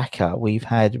Shaka. We've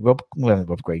had Rob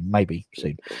Green. Maybe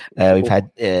soon. We've had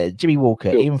Jimmy Walker,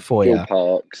 Ian Foyer, Phil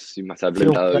Parks. You must have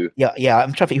Ludo. Yeah.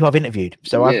 I'm trying to think who I've interviewed.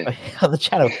 So on the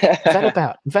channel,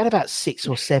 we've had about 6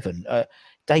 or 7.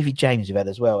 David James we've had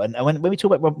as well, and when we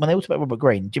talk about when they all talk about Robert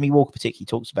Green, Jimmy Walker particularly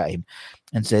talks about him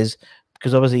and says,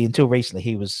 because obviously until recently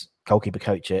he was goalkeeper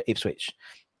coach at Ipswich,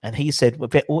 and he said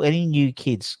any new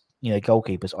kids,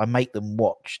 goalkeepers, I make them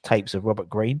watch tapes of Robert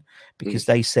Green because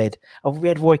they said, we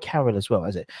had Roy Carroll as well,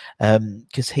 is it?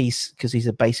 Because he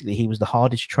was the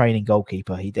hardest training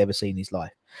goalkeeper he'd ever seen in his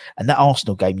life, and that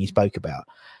Arsenal game you spoke about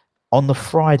on the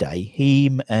Friday,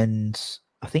 him and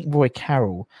I think Roy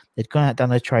Carroll, they'd gone out,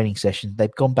 done their training session.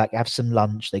 They'd gone back, have some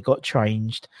lunch. They got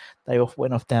changed. They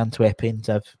went off down to Epping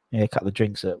to have a couple of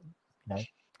drinks at the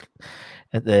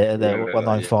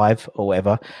 195 or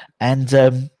whatever. And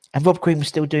Rob Green was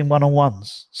still doing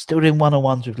one-on-ones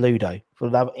with Ludo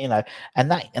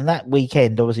And that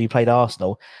weekend, obviously, he played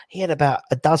Arsenal. He had about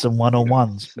a dozen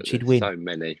one-on-ones, which he'd win. So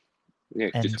many,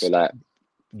 just for that.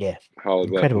 Yeah,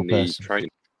 hard work in the training.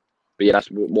 But that's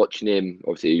watching him.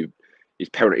 Obviously, his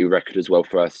penalty record as well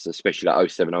for us, especially that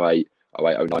 07-08,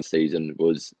 08-09 season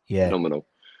was phenomenal.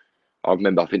 I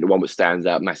remember, I think the one that stands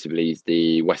out massively is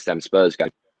the West Ham Spurs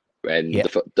game when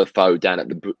the foe down at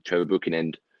the Trevor Brooking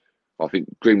end. I think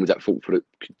Green was at fault for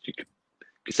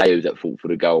Kasey was at fault for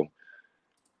the goal,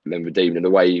 and then redeemed in the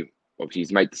way. Obviously,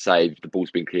 he's made the save. The ball's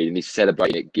been cleared, and he's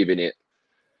celebrating it, giving it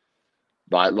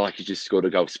like he just scored a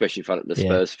goal, especially in front of the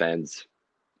Spurs fans.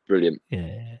 Brilliant.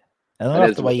 Yeah, and I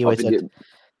love the way you always said.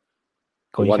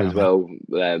 One as well.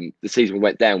 The season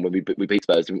went down when we beat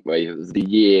Spurs, didn't we? It was the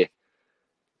year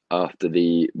after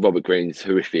the Robert Green's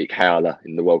horrific howler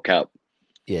in the World Cup.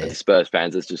 Yeah, the Spurs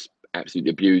fans are just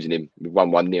absolutely abusing him. We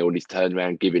won 1-0, and he's turned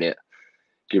around, giving it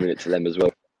to them as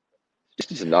well.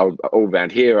 Just an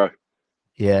all-round hero.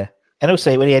 Yeah, and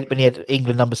also when he had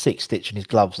England number 6 stitching his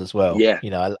gloves as well. Yeah,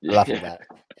 I love all that.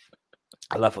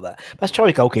 I love all that. That's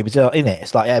Charlie goalkeepers, isn't it?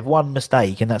 It's like they have one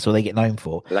mistake, and that's all they get known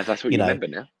for. That's what you remember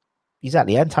now.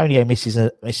 Exactly. Antonio misses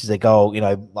a goal,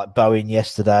 like Bowen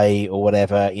yesterday or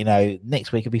whatever.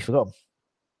 Next week it'll be forgotten.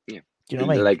 Yeah. Do you know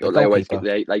what I mean? They always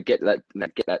get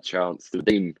that chance to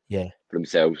redeem for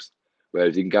themselves.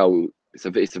 Whereas in goal, it's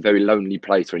a very lonely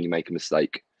place when you make a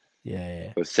mistake.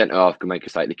 Yeah. The centre half can make a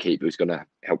mistake. The keeper is going to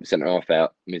help the centre half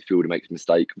out. Midfielder makes a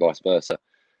mistake, vice versa.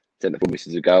 Centre forward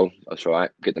misses a goal. That's right.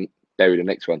 Get them bury the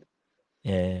next one.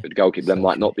 Yeah. But the goalkeeper then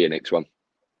might not be a next one.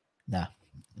 No.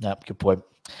 Good point.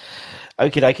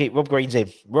 Okay. Rob Green's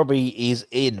in. Robbie is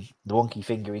in. The wonky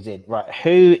finger is in. Right.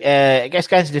 Who? I guess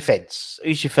going to defence.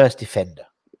 Who's your first defender?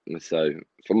 So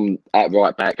from at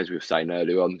right back, as we were saying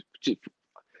earlier on,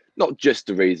 not just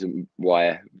the reason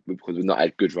why, because we've not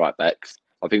had good right backs.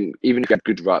 I think even if we had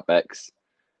good right backs,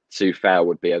 Soufal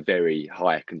would be a very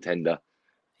high contender.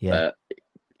 Yeah.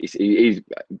 He'd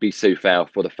be Soufal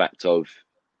for the fact of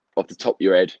off the top of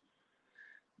your head,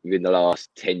 within the last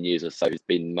 10 years or so, he's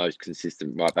been most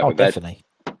consistent right back. Definitely.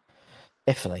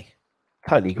 Definitely.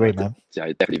 Totally agree, man. Yeah,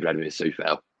 definitely Vladimir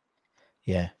Soufal.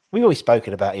 Yeah. We've always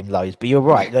spoken about him loads, but you're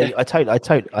right. I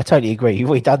totally agree. You've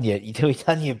already done your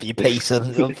piece,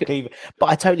 but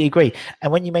I totally agree.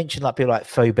 And when you mentioned like people like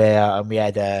Faubert, and we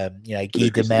had Guy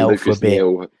Demel for a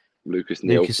bit, Lucas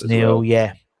Neal,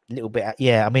 yeah, a little bit,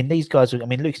 yeah. I mean, these guys. I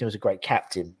mean, Lucas Neal was a great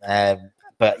captain,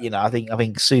 but I think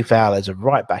Soufal as a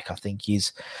right back, I think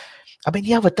is. I mean,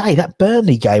 the other day that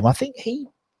Burnley game, I think he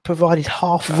provided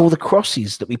half of all the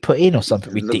crosses that we put in, or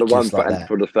something ridiculous the one like that.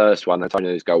 For the first one,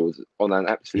 Antonio's goal was on an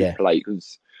absolute plate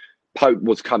because Pope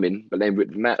was coming, but then with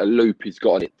the amount of loop he's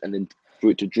got on it, and then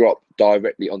for it to drop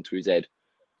directly onto his head,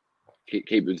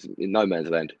 keeper's in no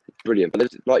man's land. Brilliant.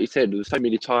 But like you said, there was so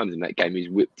many times in that game he's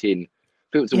whipped in. I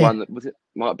think it was the one that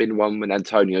might have been the one when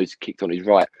Antonio's kicked on his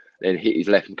right, then hit his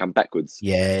left and come backwards.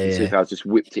 Yeah. Soufal's just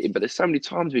whipped it in. But there's so many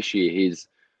times this year he's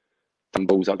done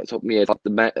balls up the top of me, like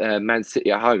the Man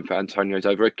City at home for Antonio's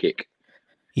overhead kick.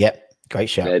 Yep, great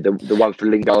shot. Yeah, the one for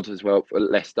Lingard as well for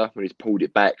Leicester when he's pulled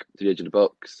it back to the edge of the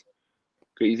box.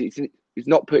 He's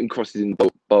not putting crosses in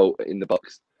the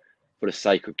box for the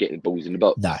sake of getting balls in the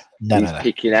box. No, he's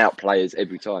picking out players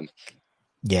every time.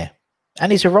 Yeah,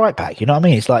 and he's a right back. You know what I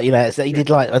mean? It's like he did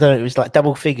like I don't know, it was like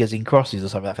double figures in crosses or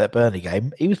something like that Burnley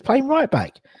game. He was playing right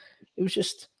back. It was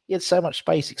just he had so much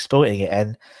space exploiting it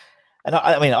and. And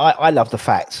I love the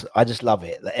fact. I just love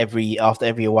it that after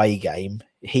every away game,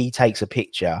 he takes a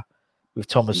picture with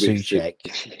Thomas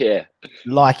Souček. Yeah,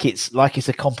 like it's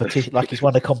a competition, like he's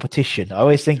won a competition. I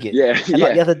always think it. Yeah, and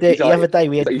like the other day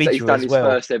we had Vidra as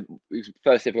well. His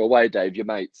first ever away day with your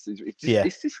mates.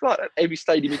 It's just like every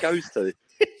stadium he goes to.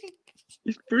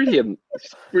 It's brilliant.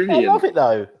 It's brilliant. I love it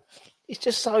though. It's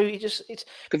just so it's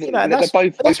because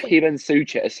both him and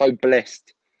Souček are so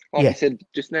blessed. Like I said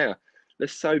just now. They're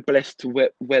so blessed to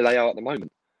where they are at the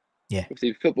moment. Yeah.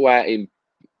 Obviously, football out in,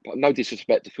 no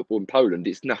disrespect to football in Poland,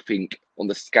 it's nothing on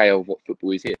the scale of what football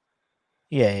is here.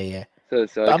 Yeah. So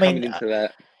coming into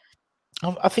that.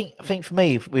 I think for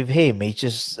me, with him,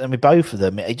 both of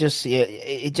them, it just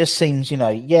seems,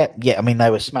 I mean, they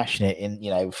were smashing it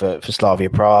in, for Slavia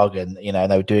Prague and, they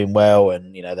were doing well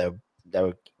and, they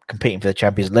were competing for the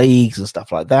Champions Leagues and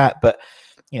stuff like that. But,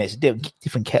 it's a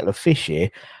different kettle of fish here.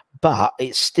 But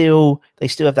they still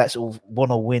have that sort of want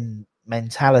to win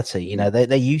mentality.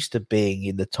 They're used to being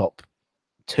in the top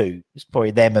two. It's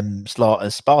probably them and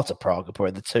Sparta Prague are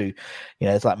probably the two.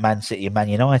 It's like Man City and Man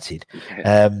United.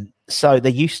 Yeah. So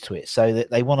they're used to it. So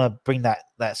that they want to bring that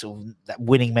sort of that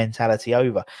winning mentality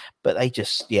over. But I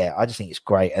just think it's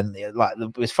great. And like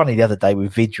it was funny the other day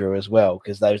with Vidra as well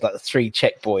because there was like the three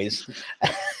Czech boys,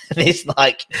 and it's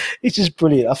just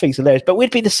brilliant. I think it's hilarious. But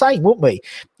we'd be the same, wouldn't we?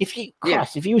 If you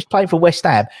was playing for West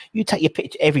Ham, you'd take your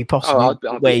picture every possible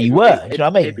where you were. Do you know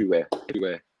what I mean?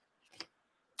 Everywhere.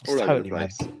 All over the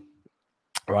place.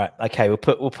 Right. Okay. We'll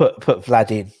put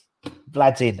Vlad in.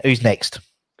 Vlad's in. Who's next?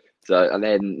 So and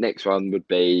then next one would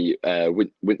be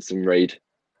Winston Reid.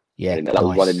 Yeah, that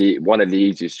was one of the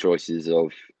easiest choices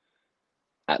of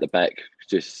at the back.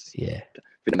 Just I think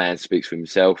the man speaks for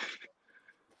himself.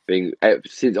 Being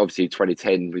since obviously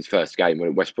 2010 his first game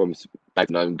when West Brom's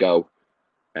back known goal,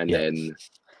 and then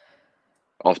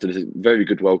after this very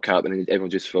good World Cup, and then everyone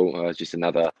just thought it's just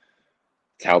another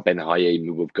Tal Ben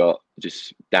Haim we've got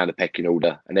just down the pecking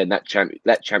order, and then that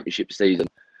championship season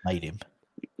made him.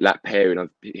 That pairing of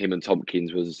him and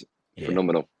Tompkins was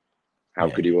phenomenal. How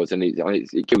good he was, and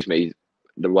it kills me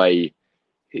the way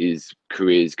his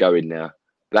career's going now.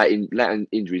 That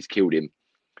injuries killed him.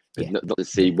 Not to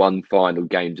see one final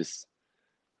game, just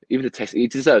even a test. He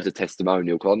deserves a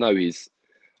testimonial. Cause I know I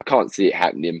can't see it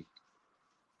happening,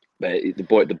 but the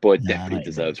boy definitely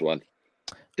deserves one.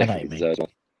 Definitely deserves one.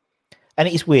 And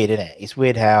it's weird, isn't it? It's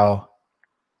weird how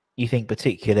you think,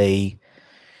 particularly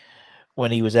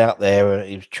when he was out there,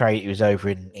 he was over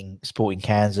in Sporting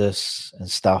Kansas and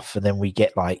stuff, and then we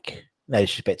get like no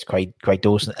disrespect to Craig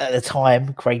Dawson at the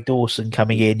time. Craig Dawson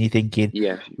coming in, you're thinking,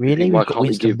 really? We've got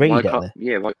Winston Reid out there.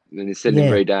 Yeah, and then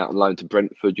sending Reid out on loan to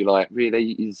Brentford. You're like,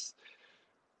 really? Is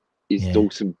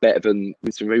Dawson better than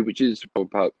Winston Reid? Which is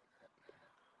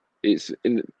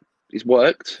it's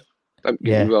worked. Don't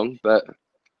get me wrong, but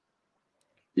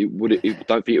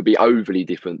don't think it would be overly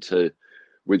different to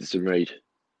Winston Reid.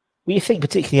 Well, you think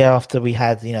particularly after we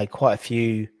had, quite a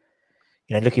few,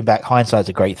 looking back, hindsight's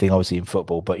a great thing, obviously, in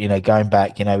football. But going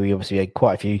back, we obviously had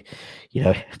quite a few,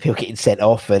 people getting sent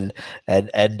off, and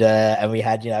we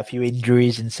had a few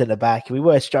injuries in centre back. We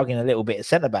were struggling a little bit at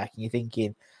centre back, and you're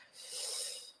thinking,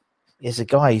 there's a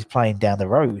guy who's playing down the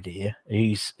road here,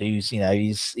 he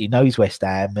knows West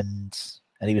Ham, and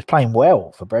he was playing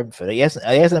well for Brentford. He hasn't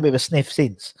had a bit of a sniff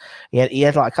since. He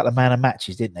had like a couple of man of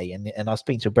matches, didn't he? And I was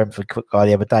speaking to a Brentford guy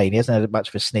the other day, and he hasn't had much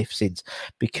of a sniff since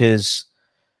because.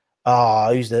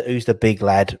 Who's the big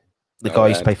lad? The guy who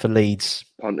used to play for Leeds.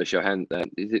 Pontus Johan.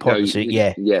 Is it? Pontus,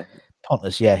 yeah.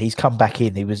 Pontus, yeah. He's come back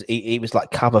in. He was like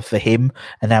cover for him,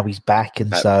 and now he's back,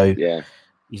 and so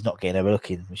he's not getting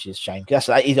overlooking, which is a shame.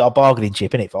 He's our bargaining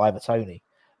chip, isn't it, for Ivan Toney?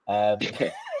 But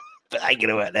ain't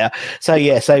gonna work now. So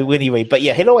anyway, but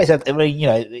he'll always have.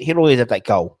 He'll always have that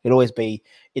goal. He'll always be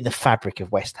in the fabric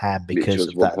of West Ham because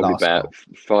of that probably last about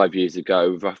goal. 5 years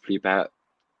ago, roughly about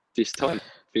this time.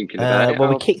 Thinking about it. Well,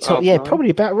 we kicked off, probably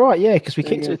about right, because we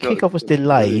kicked. The kickoff was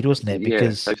delayed, wasn't it?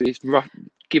 Because so it's rough,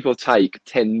 give or take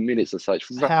 10 minutes or so.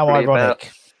 It's how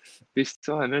ironic! This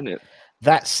time, isn't it?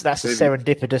 That's a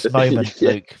serendipitous moment,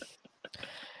 Luke.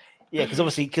 Yeah, because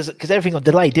obviously, because everything got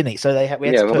delayed, didn't it? So we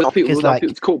had to put, I think it was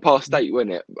 8:15,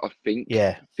 wasn't it? I think.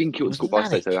 Yeah, I think it was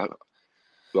 8:15.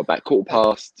 So about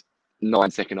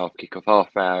 9:15 second half kickoff,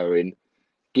 half hour in.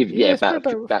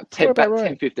 About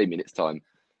 10-15 minutes time.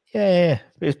 Yeah,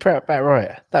 it was about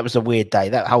right. That was a weird day.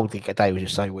 That whole day was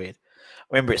just so weird.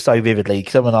 I remember it so vividly.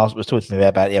 Someone was talking to me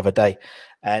about it the other day,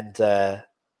 and I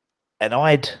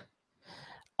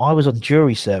was on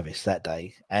jury service that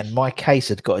day, and my case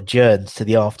had got adjourned to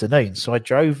the afternoon. So I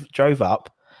drove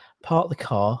up, parked the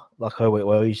car like I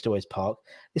used to always park.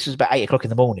 This was about 8 o'clock in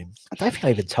the morning. I don't think I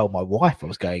even told my wife I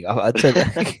was going.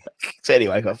 So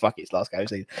anyway, fuck it, it's last game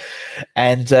season.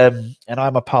 And I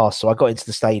had my pass, so I got into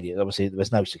the stadium. Obviously, there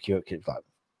was no security. Like,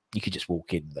 you could just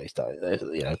walk in those days.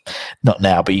 Not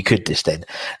now, but you could just then.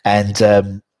 And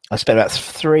I spent about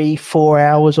 3-4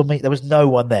 hours on me. There was no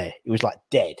one there. It was like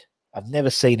dead. I've never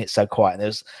seen it so quiet.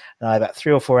 And I had about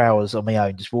 3 or 4 hours on my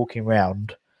own, just walking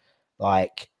around,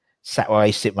 like. Sat where I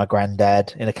used to sit with my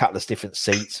granddad in a couple of different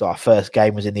seats. So our first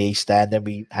game was in the East Stand. Then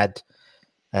we had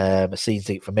a season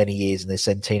ticket for many years in the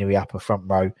Centenary upper front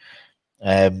row.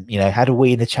 Had a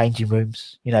wee in the changing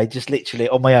rooms. Just literally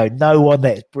on my own. No one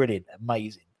there. It's brilliant,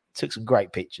 amazing. Took some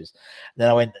great pictures. And then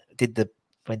I did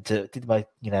my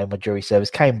my jury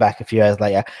service. Came back a few hours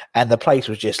later, and the place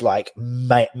was just like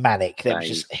manic. There was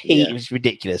just heat. It was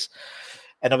ridiculous.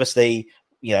 And obviously,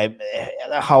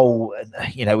 the whole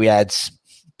we had.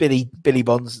 Billy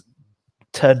Bonds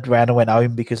turned around and went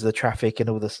home because of the traffic and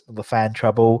all the fan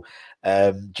trouble.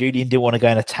 Julian didn't want to go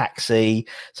in a taxi,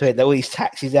 so there were all these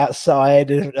taxis outside,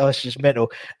 and it was just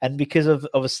mental. And because of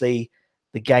obviously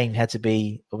the game had to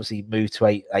be obviously moved to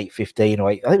 8:15 or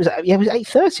 8. I think it was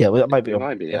 8:30. Maybe it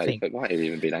might have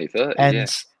even been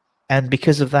 8:30. And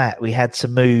because of that, we had to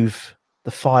move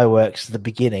the fireworks to the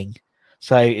beginning.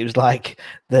 So it was like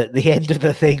the end of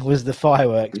the thing was the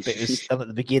fireworks, but it was done at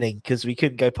the beginning because we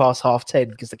couldn't go past 10:30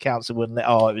 because the council wouldn't let.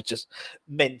 It was just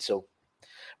mental.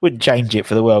 Wouldn't change it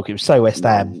for the world. It was so West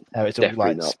Ham. How it's all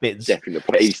like spitting. Definitely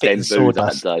not. East End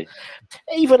that day.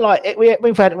 Even like we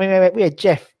had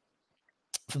Jeff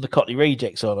from the Cotley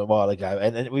Rejects on a while ago,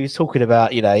 and we were talking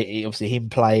about obviously him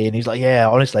playing. He's like, yeah,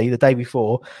 honestly, the day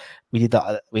before. We did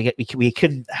that. We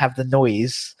couldn't have the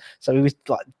noise, so we was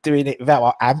like doing it without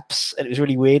our amps, and it was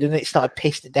really weird. And it started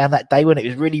pissing it down that day when it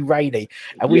was really rainy,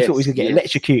 and we thought we was going to get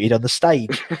electrocuted on the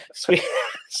stage. so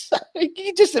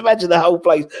you just imagine the whole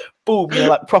place, boom,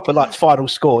 like proper like final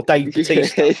score. Dave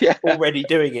Bautista already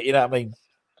doing it. You know what I mean?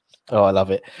 Oh, I love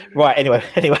it. Right.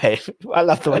 Anyway, I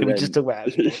love the way we just talk about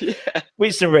it.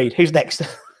 Winston Reid, who's next?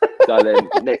 So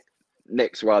then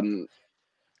next one.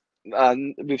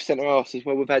 With centre halves as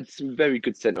well, we've had some very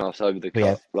good centre halves over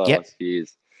the last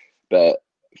years. But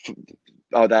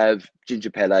I'd have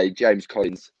Ginger Pele, James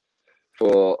Collins,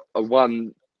 for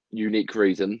one unique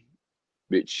reason.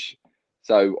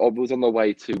 So I was on the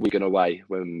way to Wigan away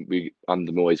when we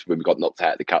under Moyes when we got knocked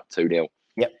out of the cup 2-0.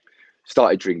 Yep.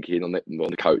 Started drinking on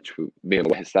the coach. Me and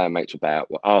my West Ham mates about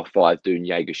R5 doing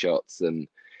Jaeger shots, and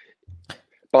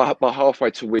by halfway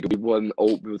to Wigan, we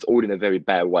was all in a very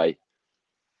bad way.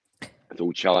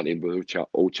 All chanting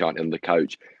on the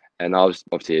coach, and I was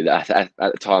obviously at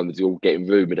the time it was all getting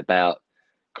rumoured about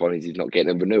Collins is not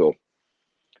getting a renewal.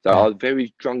 So I was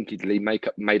very drunkenly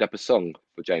made up a song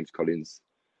for James Collins,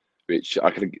 which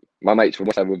my mates from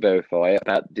West Ham will verify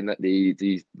about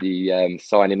the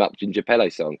sign him up Ginger Pele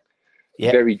song.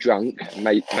 Yep. Very drunk,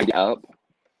 made it up.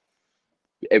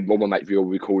 One of my mates all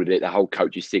recorded it. The whole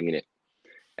coach is singing it,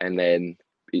 and then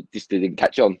it just didn't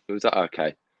catch on. It was like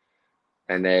okay.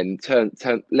 and then turn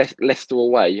Leicester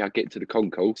away. I get to the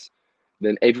concourse,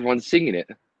 then everyone's singing it.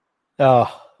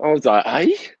 Oh, I was like,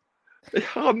 hey,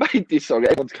 I made this song.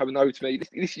 Everyone's coming over to me.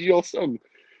 This is your song.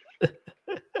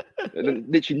 And then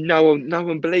literally no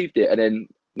one believed it. And then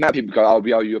now people go, "Oh,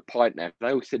 we owe you a pint now."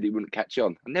 They all said it wouldn't catch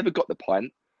on. I never got the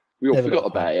pint. We all forgot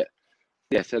about it.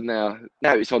 Yeah, so now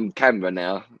it's on camera.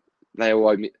 Now they all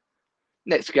owe me.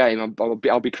 Next game,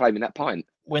 I'll be claiming that pint.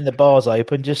 When the bar's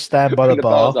open, just stand by the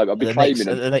bar. I'll be claiming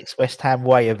them. The next West Ham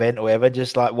Way event or whatever,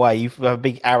 just like wave with a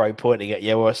big arrow pointing at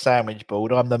you or a sandwich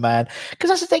board. I'm the man. Because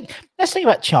that's the thing. Let's think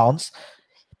about chance.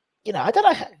 You know, I don't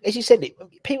know. As you said,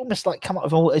 people must like come up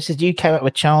with all. It says you came up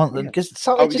with chant because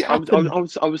something just happened.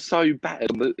 I was so bad.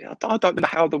 I don't know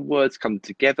how the words come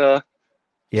together.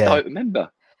 Yeah, I don't remember.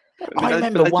 I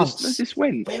remember once. They just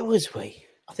went. Where was we?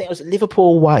 I think it was at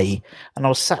Liverpool away, and I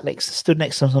was stood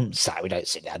next to some. We don't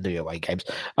sit down and do away games.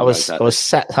 I was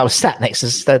sat next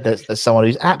to someone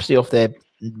who's absolutely off their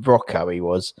rocker. He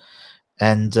was,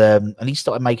 and he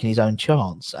started making his own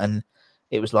chants, and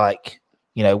it was like,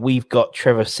 you know, we've got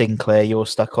Trevor Sinclair, you're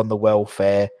stuck on the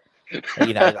welfare.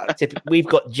 You know, we've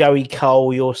got Joey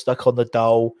Cole, you're stuck on the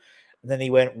dole. And then he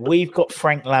went, we've got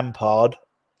Frank Lampard,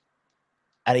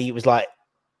 and he was like.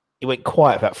 He went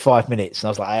quiet for about 5 minutes, and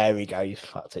I was like, "There we go, you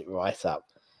fucked it right up."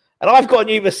 And I've got a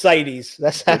new Mercedes.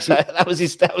 That was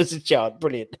his chant.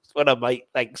 Brilliant. Well done, mate.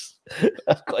 Thanks.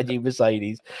 I've got a new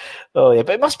Mercedes. Oh yeah,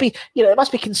 but it must be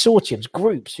consortiums,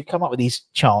 groups who come up with these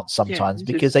chants sometimes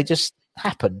because they just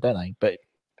happen, don't they? But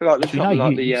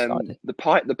the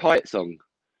Pite song,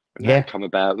 and that come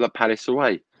about the Palace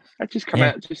Away. That just come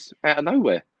out of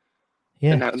nowhere.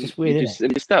 Yeah, and it's just weird.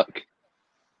 And it's stuck.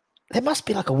 There must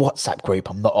be like a WhatsApp group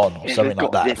I'm not on or something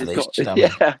like that.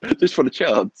 Just for the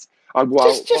chance.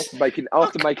 After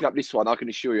making up this one, I can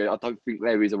assure you, I don't think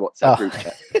there is a WhatsApp group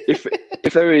chat.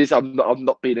 If there is, I'm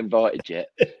not being invited yet,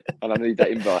 and I need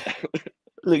that invite.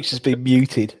 Luke's just been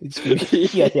muted.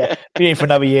 Yeah. Been in for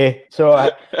another year. It's all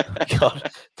right. God,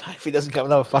 if he doesn't come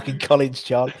another fucking Collins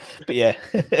chant. But yeah.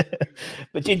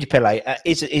 But Ginger Pele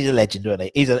is a legend, isn't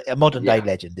he? He's a modern day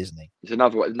legend, isn't he? It's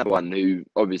another one who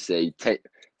obviously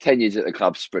 10 years at the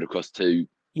club spread across two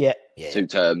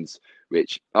terms,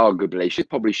 which arguably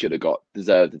should have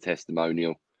deserved a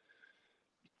testimonial.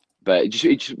 But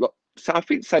so I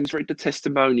think the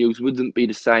testimonials wouldn't be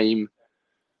the same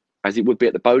as it would be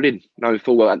at the bowling. Knowing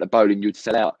full well at the bowling you'd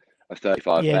sell out a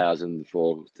 35,000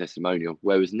 for testimonial,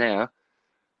 whereas now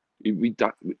we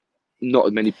don't. Not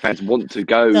as many fans want to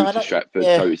go to Stratford,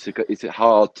 so it's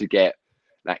hard to get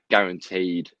that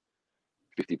guaranteed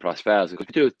 50+ thousand. Because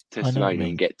if you do a testimonial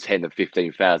and get 10 or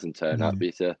 15,000 turn up,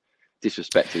 it's a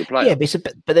disrespect to the player. Yeah,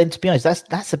 but then to be honest,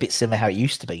 that's a bit similar how it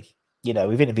used to be. You know,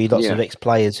 we've interviewed lots of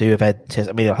ex-players who have had.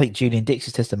 I think Julian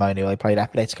Dix's testimonial. They played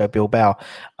Atletico Bilbao.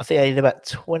 I think they did about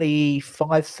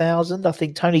 25,000. I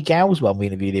think Tony Gow's one. We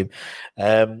interviewed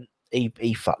him.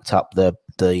 He fucked up the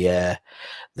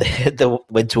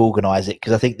when to organise it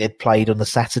because I think they'd played on the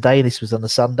Saturday and this was on the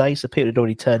Sunday, so people had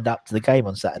already turned up to the game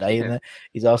on Saturday and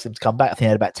he's asked them to come back. I think they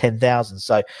had about 10,000.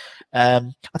 So I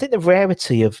think the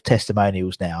rarity of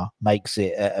testimonials now makes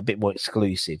it a bit more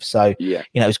exclusive. So you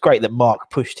know, it's great that Mark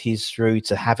pushed his through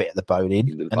to have it at the bowling,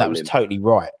 and that was totally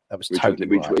right. That was totally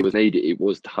right. It was needed. It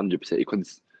was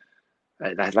 100%.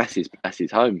 That's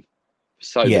his home for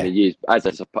so many years as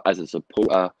a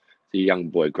supporter. The young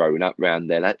boy growing up round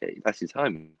there, that's his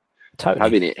home. Totally.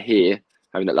 Having it here,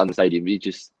 having at London Stadium, you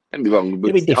just don't be wrong.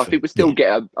 I think we'll still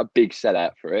get a big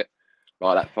sellout for it.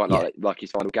 Like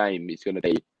his final game, it's going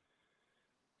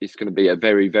to be a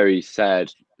very, very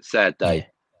sad day.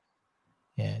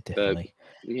 Yeah, definitely.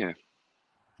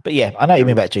 But yeah, I know what you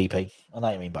mean about GP. I know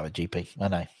what you mean by the GP. I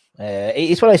know.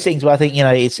 It's one of those things where I think, you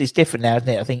know, it's different now, isn't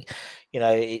it? I think, you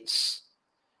know,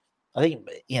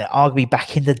 arguably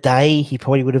back in the day, he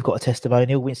probably would have got a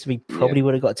testimonial. Winston probably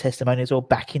would have got a testimonial as well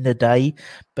back in the day,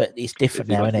 but it's different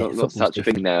now, isn't it? Not such a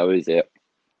thing now, is it?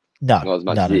 No. Not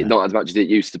as much as it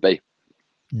used to be.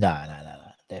 No,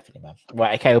 definitely, man.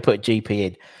 Right, okay, we'll put GP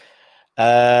in.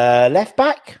 Left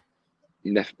back?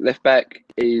 Left back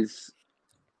is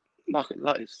like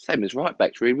same as right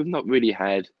backs, really. We've not really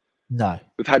had. No.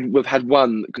 We've had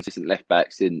one consistent left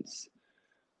back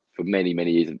for many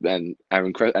years, and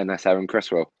that's Aaron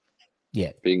Cresswell.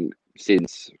 Yeah, being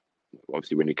since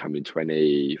obviously when he came in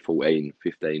 2014,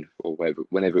 15, or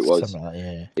whenever it was. Like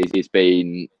that, He's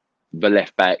been the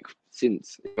left back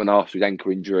since when after his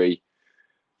ankle injury,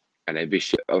 and then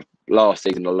this last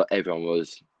season, everyone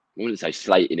was, I wouldn't say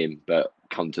slating him, but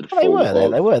come to the They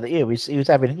were. Yeah, he was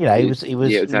having, you know, he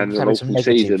was having some negative.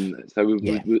 Season. So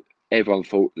everyone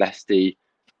thought that's the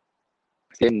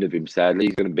the end of him. Sadly,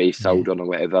 he's going to be sold on or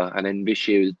whatever. And then this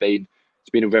year it's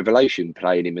been a revelation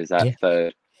playing him as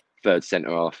that third centre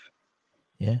half.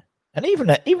 Yeah, and even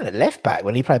at left back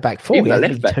when he played back four, he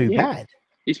hasn't been too bad.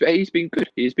 He's been good.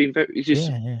 He's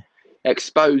just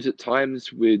exposed at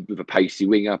times with a pacey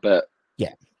winger, but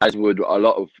as would a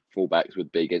lot of fullbacks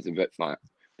would be against the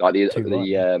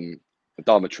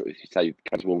Dharma. Say you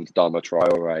comes with Dharma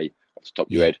Traore off the top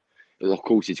of your head. But of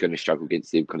course, he's going to struggle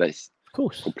against him because it's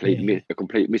a complete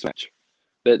mismatch.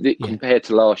 But compared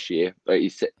to last year,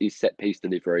 his set piece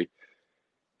delivery,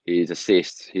 his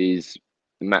assists, his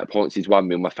amount of points he's won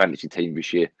me on my fantasy team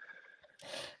this year.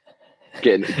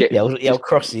 Getting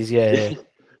crosses,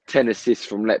 10 assists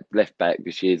from left back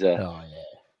this year.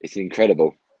 It's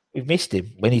incredible. We've missed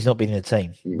him when he's not been in the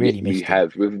team. Really missed him.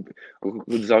 We have.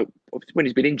 When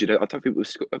he's been injured, I don't think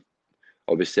we've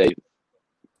obviously.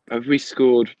 Have we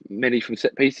scored many from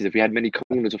set pieces? Have we had many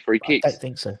corners or free kicks? I don't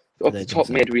think so. Off the top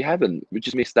mid, we haven't. We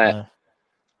just missed that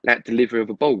delivery of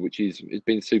a ball, which has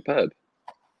been superb.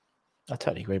 I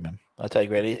totally agree, man. I totally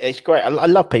agree. It's great. I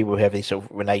love people who have this sort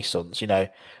of renaissance.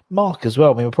 Mark as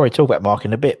well. I mean, we'll probably talk about Mark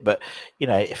in a bit, but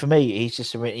for me, he's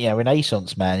just a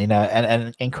renaissance man.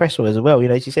 And Cresswell as well.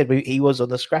 As you said, he was on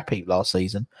the scrap heap last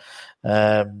season,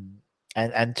 and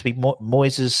to be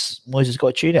Moyes got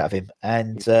a tune out of him,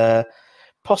 and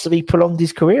possibly prolonged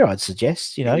his career. I'd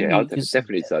suggest.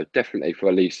 Definitely so. Definitely for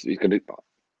at least he's going to.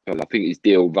 I think his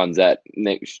deal runs out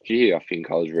next year. I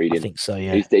think I was reading. I think so.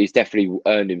 Yeah, he's definitely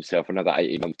earned himself another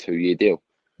 18-month, 2-year deal.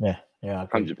 Yeah,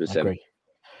 100%.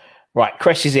 Right,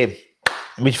 Cress is in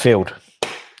midfield.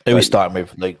 Who are we starting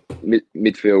with, Luke?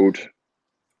 Midfield,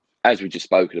 as we just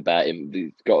spoken about him,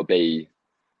 it's got to be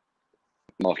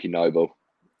Marky Noble.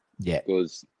 Yeah,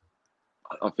 because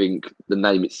I think the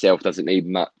name itself doesn't need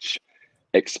much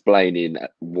explaining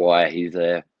why he's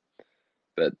there,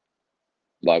 but.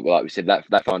 Like we said,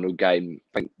 that final game,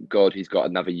 thank God he's got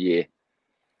another year.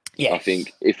 Yeah, I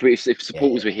think if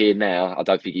supporters were here now, I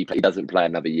don't think he doesn't play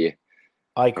another year.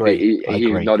 I agree.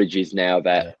 He acknowledges now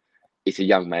that it's a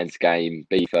young man's game.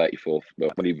 Be 34.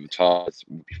 Well, when he retires,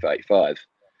 will be 35.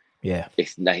 Yeah,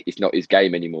 it's not his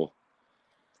game anymore.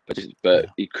 But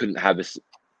he couldn't have his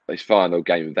final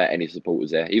game without any supporters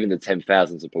there. Even the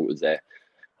 10,000 supporters there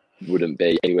wouldn't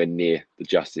be anywhere near the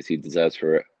justice he deserves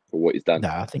for what he's done. No,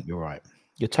 I think you're right.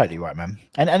 You're totally right, man.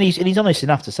 And he's honest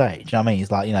enough to say, do you know what I mean? He's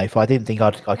like, if I didn't think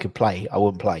I could play, I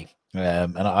wouldn't play.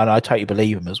 And I totally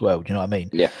believe him as well. Do you know what I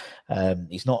mean? Yeah.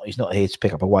 He's not here to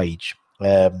pick up a wage.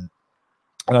 And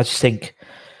I just think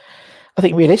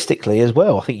realistically as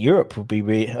well, I think Europe would be,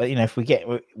 if we get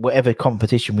whatever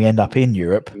competition we end up in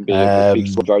Europe, be a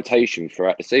big rotation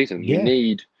throughout the season. Yeah. We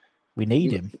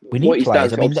need him. We need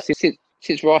players.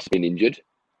 Since Rice has been injured,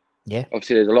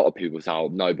 obviously there's a lot of people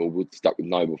saying, Noble, we're stuck with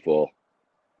Noble for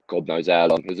God knows how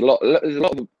long. There's a lot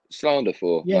of slander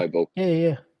for Noble.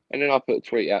 Yeah. And then I put a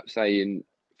tweet out saying,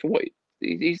 for what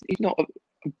he's not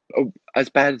as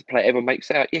bad as a player ever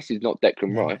makes out. Yes, he's not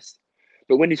Declan Rice,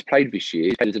 but when he's played this year,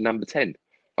 he's played as a number 10.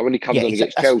 And when he comes on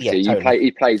against Chelsea,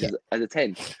 he plays as a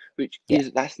 10, which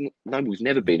Noble's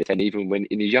never been a 10, even when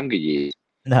in his younger years.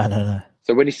 No.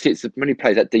 So when he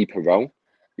plays that deeper role,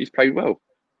 he's played well.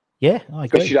 Yeah, I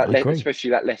agree.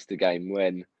 Especially that Leicester game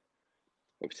when.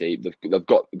 Obviously, they've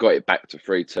got it back to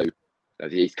 3-2.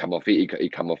 He's come off. He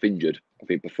come off injured. I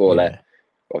think before that,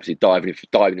 obviously diving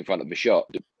in front of the shot,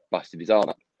 busted his arm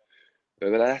up.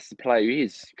 But that's the player he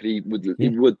is. He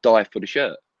would die for the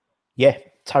shirt. Yeah,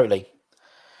 totally.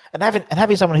 And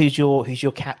having someone who's your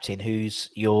captain,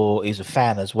 who's a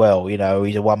fan as well.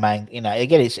 He's a one man.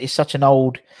 Again, it's such an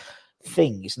old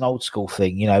thing. It's an old school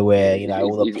thing. Where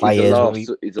all the players.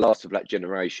 He's the last of that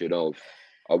generation of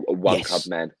a one club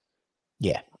man.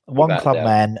 Yeah, one club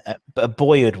man, but a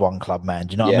boyhood one club man.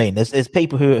 Do you know what I mean? There's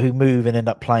people who move and end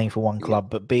up playing for one club,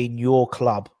 but being your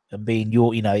club and being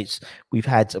your, we've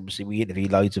had, obviously, we interview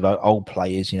loads of old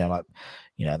players, they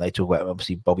talk about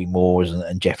obviously Bobby Moores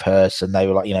and Jeff Hurst, and they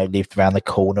were like, lived around the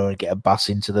corner and get a bus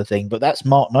into the thing. But that's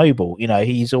Mark Noble.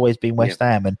 He's always been West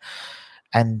Ham,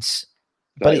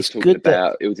 but it's good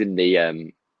that it was in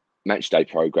the match day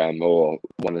program or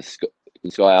one of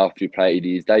Sky after he played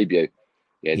his debut.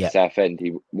 In Southend,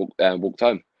 he walked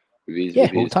home with his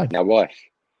now wife.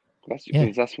 That's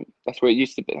where it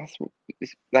used to be.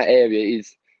 That area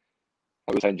is.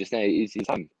 I was saying just now is his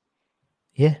home.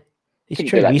 Yeah, it's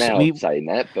true. Saying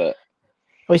that, but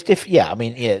it's different. Yeah, I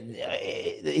mean,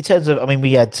 in terms of,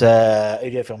 we had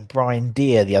from Brian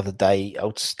Deere the other day,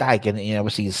 old Stag, and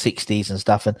obviously the 60s and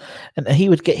stuff, and he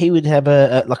would have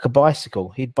a bicycle.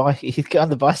 He'd get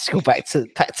on the bicycle back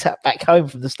home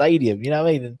from the stadium. You know what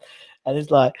I mean? And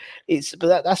it's like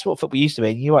that's what football used to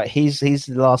be. And you're right, he's the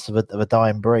last of a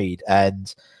dying breed,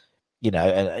 and you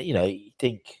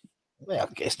think. Well,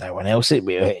 I guess no one else.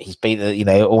 He's been,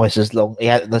 almost as long.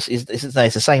 It's the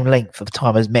same length of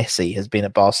time as Messi has been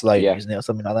at Barcelona, isn't it, or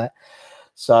something like that?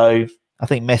 So I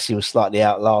think Messi will slightly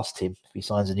outlast him if he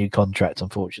signs a new contract.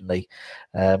 Unfortunately,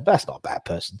 but that's not a bad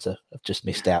person to have just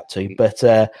missed out to. But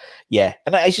and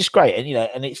it's just great. And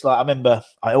and it's like I remember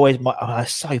I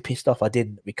was so pissed off I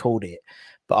didn't record it,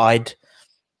 but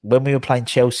when we were playing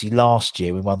Chelsea last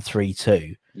year, we won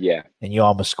 3-2. Yeah, and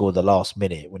Yarma scored the last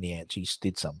minute when he actually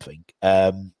did something.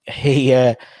 Mark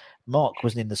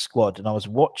wasn't in the squad, and I was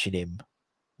watching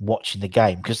the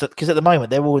game because at the moment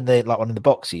they're all in one of the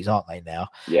boxes, aren't they now?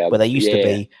 Yeah, where they used to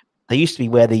be. They used to be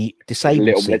where the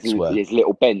disabled seats were. There's a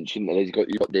little bench, and you've got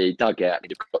the dugout, and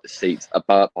you've got the seats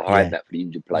above behind that for the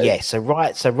injured players. Yeah, so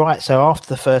after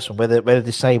the first one, where the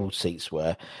disabled seats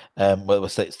were,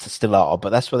 still are, but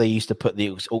that's where they used to put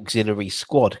the auxiliary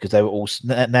squad because they were all.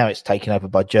 Now it's taken over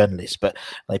by journalists, but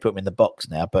they put them in the box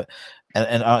now. But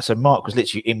so Mark was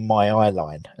literally in my eye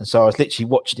line, and so I was literally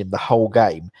watching him the whole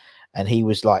game, and he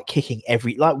was like kicking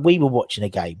like we were watching a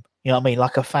game. You know what I mean?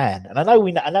 Like a fan. And I know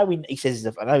he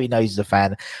says, I know he knows he's a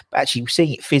fan, but actually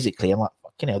seeing it physically, I'm like,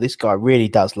 this guy really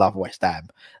does love West Ham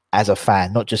as a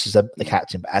fan, not just as the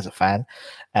captain, but as a fan.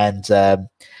 And, but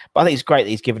I think it's great that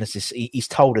he's given us this. He's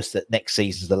told us that next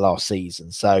season's the last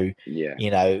season. So,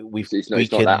 it's not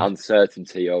that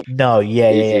uncertainty of. No,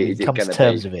 he comes to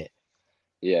terms with it.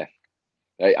 Yeah.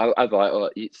 I've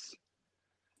like, it's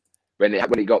when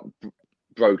it got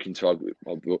broke into our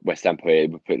West Ham player,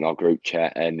 we put in our group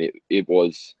chat, and it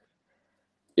was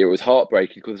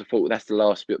heartbreaking because I thought that's the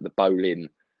last bit of the bowling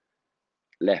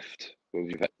left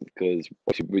because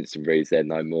obviously Winston Reid's there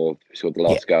no more. We scored the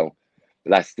last goal,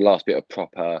 but that's the last bit of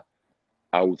proper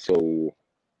old school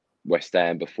West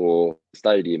Ham before the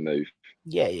stadium move.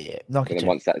 Yeah. And then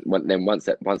once that's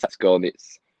gone,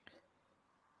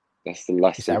 that's the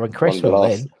last. It's Aaron Cresswell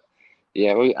then.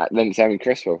 Yeah, then it's Aaron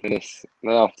Cresswell. And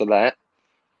then after that.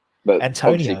 But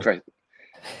Antonio. But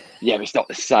it's not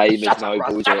the same as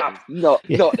Noble. Not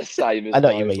the same as I know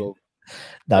what you Noble. mean.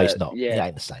 No, it's not. Yeah. It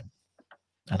ain't the same.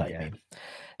 I know what you mean.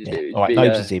 Yeah. All right,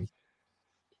 Noble's in.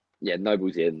 Yeah,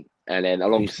 Noble's in. And then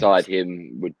alongside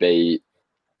him would be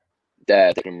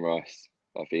Declan Rice,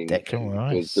 I think. Declan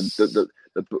Rice. The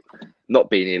not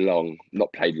being here long,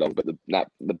 not played long, but the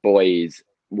boy is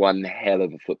one hell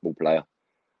of a football player.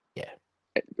 Yeah.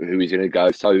 Who is going to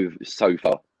go so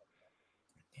far.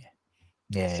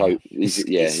 Yeah. So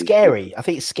it's scary. I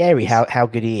think it's scary how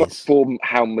good he is. For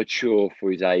how mature for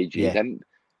his age is, and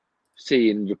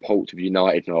seeing reports of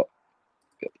United not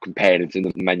comparing him to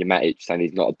Nemanja Matic, saying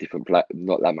he's not a different player,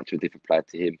 not that much of a different player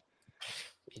to him.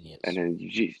 Idiots. And then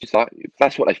just like if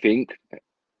that's what they think,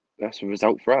 that's the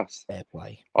result for us. Fair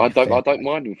play. I don't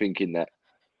mind them thinking that.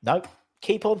 No,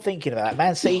 keep on thinking about that,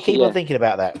 man. See, keep on thinking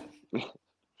about that.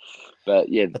 But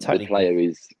the player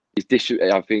is I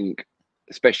think.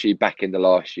 Especially back in the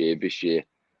last year, this year,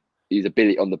 his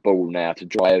ability on the ball now to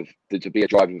be a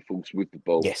driving force with the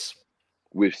ball. Yes.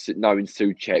 With knowing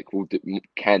Souček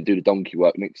can do the donkey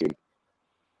work next to him.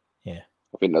 Yeah.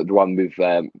 I think the one with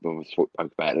when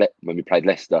we played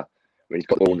Leicester, when he's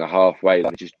got the ball in the halfway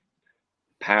line, just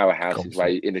powerhouse his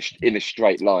way in a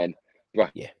straight line.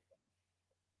 Right. Yeah.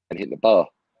 And hit the bar.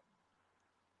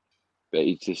 But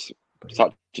he's just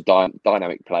such a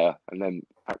dynamic player. And then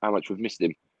how much we've missed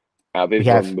him. Out of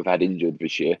everyone we've had injured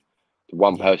this year, the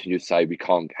one person you'd say we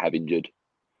can't have injured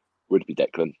would be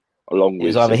Declan. Along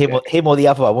with it was either him or the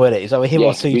other one, weren't it? It was either him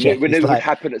or Souček. We knew it would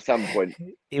happen at some point.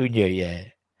 We knew.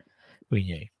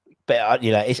 But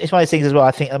it's one of those things as well.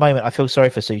 I think at the moment I feel sorry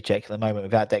for Souček. At the moment,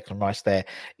 without Declan Rice there,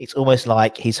 it's almost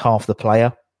like he's half the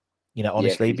player.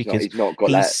 Honestly, because he's not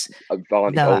got that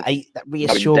advantage. That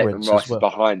reassurance Declan Rice is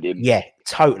behind him. Yeah,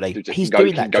 totally. He's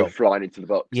doing that job. Go flying into the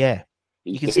box. Yeah.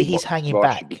 You can see he's hanging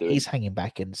back. He's hanging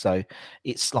back, and so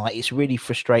it's really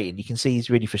frustrating. You can see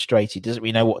he's really frustrated. He doesn't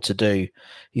really know what to do.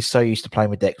 He's so used to playing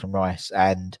with Declan Rice,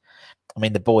 and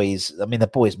the boys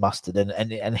mustard, and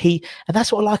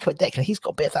that's what I like about Declan. He's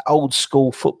got a bit of that old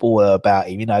school footballer about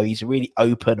him. He's really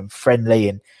open and friendly,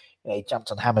 and he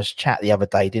jumped on Hammer's chat the other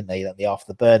day, didn't he? After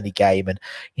the Burnley game, and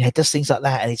does things like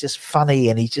that, and he's just funny,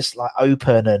 and he's just like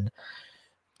open, and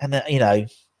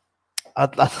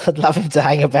I'd love him to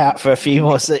hang about for a few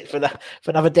more for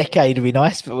another decade. Would be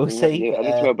nice, but we'll see.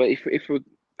 Yeah, but if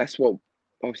that's what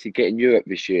obviously getting Europe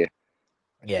this year.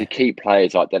 Yeah, to keep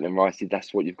players like Declan Rice,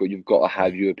 that's what you've got. You've got to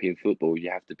have European football.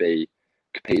 You have to be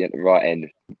competing at the right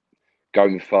end,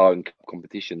 going far in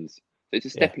competitions. It's a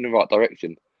step in the right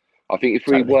direction. I think if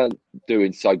we weren't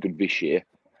doing so good this year,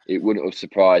 it wouldn't have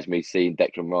surprised me seeing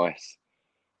Declan Rice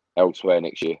elsewhere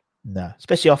next year. No,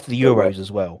 especially after the Euros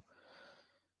as well.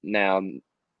 Now,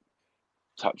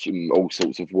 touching all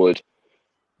sorts of wood,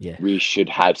 yeah, we should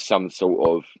have some sort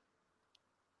of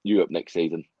Europe next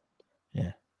season.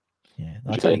 Yeah,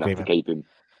 I totally agree. To keep him.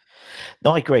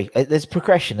 No, I agree. There's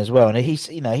progression as well, and he's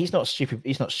not stupid.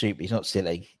 He's not stupid. He's not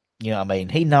silly. You know what I mean?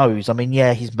 He knows. I mean,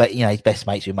 yeah, he's best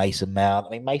mates with Mason Mount.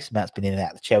 I mean, Mason Mount's been in and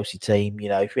out of the Chelsea team. You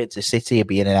know, if he went to City, he'd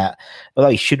be in and out.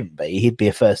 Although he shouldn't be, he'd be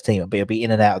a first team. He'd be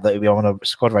in and out. He'd be on a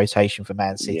squad rotation for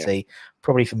Man City,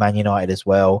 probably for Man United as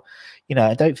well. You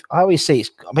know, I always see.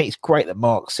 It's great that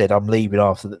Mark said I'm leaving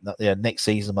after the next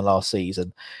season, my last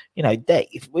season. You know,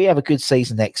 if we have a good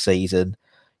season next season,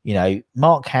 you know,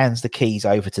 Mark hands the keys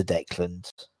over to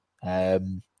Declan.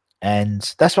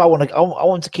 And that's why I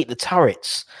want to keep the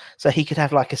turrets so he could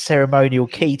have like a ceremonial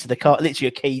key to the car, literally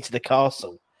a key to the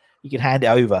castle. You can hand it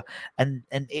over, and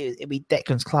it'd be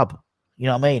Declan's club. You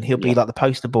know what I mean? He'll be like the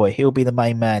poster boy. He'll be the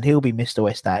main man. He'll be Mr.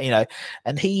 West Ham. You know,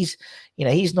 and he's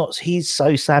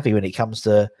so savvy when it comes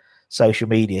to social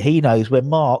media. He knows when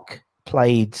Mark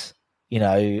played, you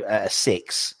know, at a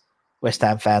 6, West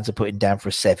Ham fans are putting down for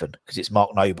a 7 because it's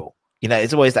Mark Noble. You know,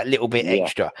 it's always that little bit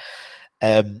extra.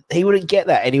 He wouldn't get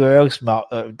that anywhere else,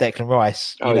 Declan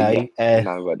Rice. You know,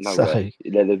 no way.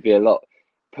 There'd be a lot.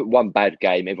 Put one bad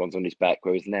game, everyone's on his back.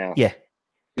 Whereas now,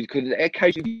 because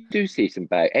occasionally you do see some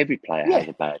bad. Every player has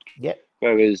a bad. Yeah.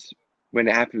 Whereas when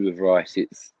it happened with Rice,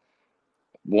 it's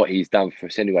what he's done for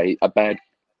us anyway. A bad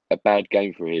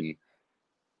game for him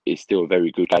is still a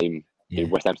very good game in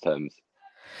West Ham's terms.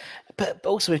 But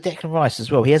also with Declan Rice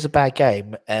as well, he has a bad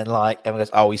game, and like everyone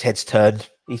goes, "Oh, his head's turned.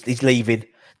 He's leaving."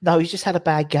 No, he's just had a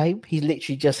bad game. He's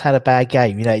literally just had a bad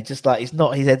game. You know, just like it's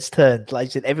not his head's turned. Like I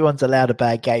said, everyone's allowed a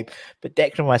bad game, but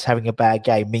Declan Rice having a bad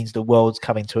game means the world's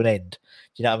coming to an end.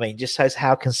 Do you know what I mean? Just shows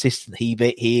how consistent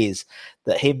he is.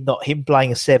 That him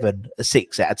playing a 7, a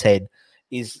 6 out of 10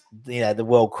 is, you know, the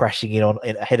world crashing in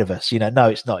ahead of us. You know, no,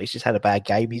 it's not. He's just had a bad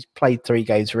game. He's played 3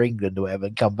 games for England or whatever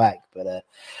and come back. But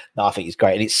no, I think he's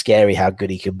great, and it's scary how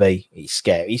good he can be. He's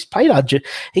scary. He's played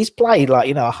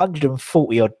like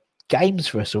 140 odd games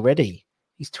for us already.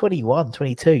 He's 21,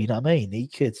 22. You know what I mean? He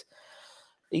could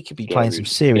be playing some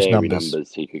serious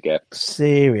numbers. He could get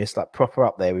serious, like proper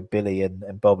up there with Billy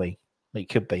and Bobby. He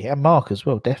could be, and Mark as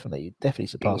well. Definitely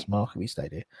surpass Mark if he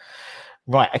stayed here.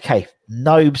 Right, okay.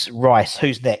 Nobes Rice.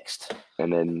 Who's next?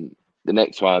 And then the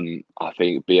next one, I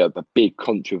think, would be a big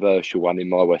controversial one in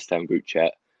my West Ham group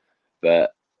chat.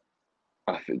 But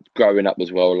I think growing up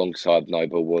as well alongside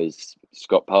Noble was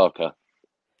Scott Parker.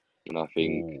 And I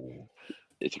think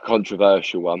it's a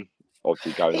controversial one.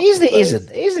 Obviously, going.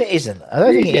 Isn't. I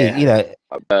don't think it is. You know,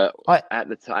 but at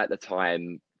the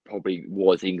time, probably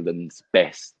was England's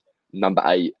best number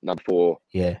 8, number 4,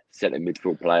 centre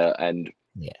midfield player. And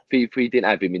if we didn't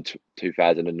have him in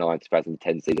 2009,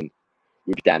 2010 season,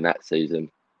 we'd be down that season.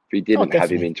 If we didn't have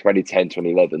him in 2010,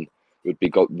 2011, we'd be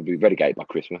relegated by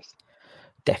Christmas.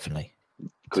 Definitely,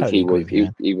 because he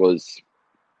was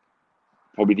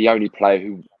probably the only player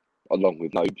who, along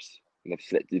with Nobes, and they've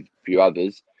selected a few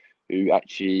others, who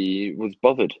actually was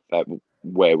bothered about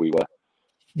where we were.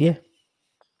 Yeah.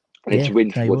 And it's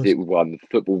win won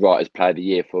Football Writers Player of the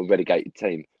Year for a relegated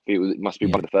team. It must be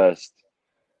one of the first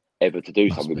ever to do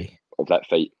something of that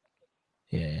feat.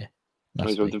 Yeah.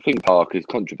 The thing Parker is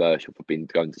controversial for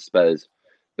going to Spurs,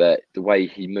 but the way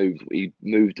he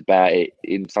moved about it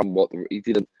in somewhat. He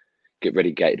didn't get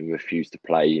relegated and refused to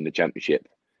play in the Championship.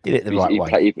 Did it the right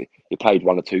way. He played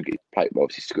 1 or 2.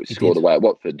 Obviously scored away at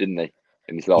Watford, didn't he?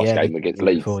 In his last game against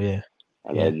Leeds.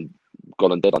 Then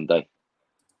gone on dead one day.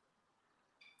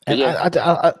 And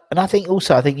I think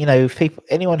you know, if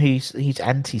anyone who's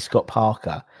anti Scott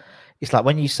Parker, it's like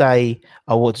when you say,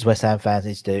 "Oh, what does West Ham fans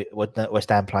need to do? What West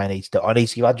Ham player needs to do? I need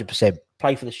to give 100%.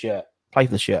 Play for the shirt. Play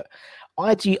for the shirt."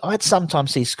 I'd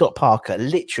sometimes see Scott Parker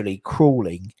literally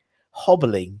crawling,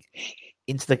 hobbling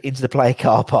into the player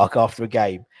car park after a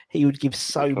game. He would give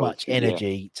so much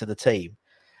energy to the team,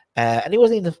 and he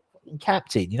wasn't even the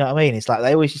captain. You know what I mean? It's like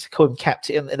they always used to call him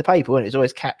captain in the paper, and it was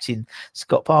always Captain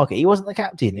Scott Parker. He wasn't the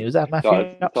captain. It was that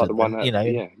Matthew Upton. Like you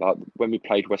know, like when we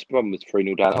played West Brom, was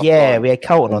 3-0 down. Yeah, we had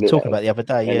Colton on talking about the other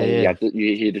day.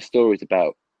 You hear the stories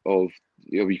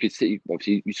you could see.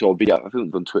 Obviously, you saw a video. I think it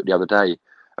was on Twitter the other day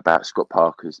about Scott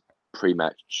Parker's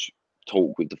pre-match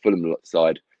talk with the Fulham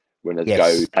side when they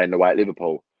go playing away at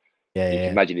Liverpool. You can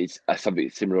imagine it's something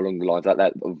similar along the lines like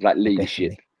that of that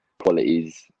leadership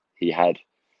qualities he had.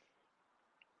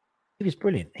 He was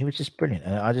brilliant. He was just brilliant,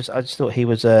 and I just thought he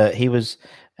was,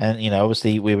 and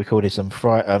obviously we recorded some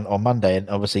Friday on Monday, and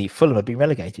obviously Fulham have been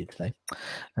relegated today.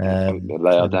 They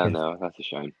are down now. That's a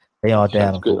shame. They are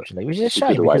down, unfortunately, which is a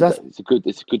shame because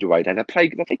it's a good away day. They play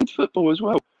good football as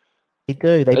well. They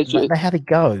do. They had a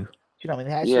go. Do you know what I mean?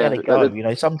 They actually had a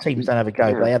go. Some teams don't have a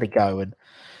go, but they had a go, and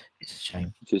it's a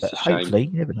shame. Hopefully,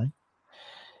 you never know.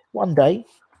 One day,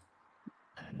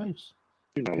 who knows?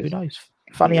 Who knows?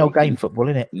 Funny old game, football,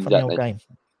 isn't it? Funny old game.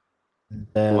 And,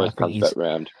 always comes back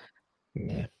round.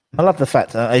 Yeah, I love the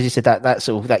fact, as you said, that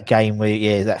sort of that game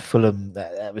where that Fulham,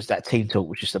 that team talk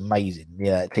was just amazing.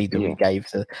 Yeah, that team talk we gave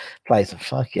to players.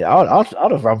 Fuck it,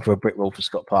 I'd have run for a brick wall for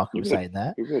Scott Parker for saying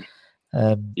that. You would.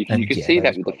 You can see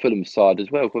that with the Fulham side as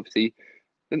well. Obviously,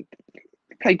 they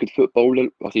play good football.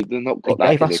 Obviously, they've not got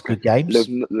they gave us good games.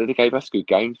 They gave us good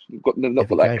games. They've not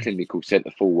got that clinical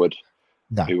centre forward.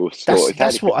 No, who will score.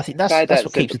 That's what I think. That's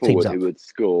what keeps the teams up. Who would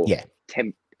score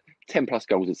 10 plus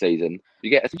goals a season?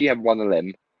 If you have one of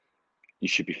them, you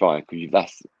should be fine because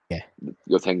that's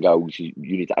your 10 goals you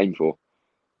need to aim for.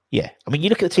 Yeah, I mean, you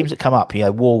look at the teams that come up.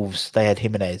 Wolves, they had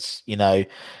Jimenez.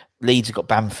 Leeds have got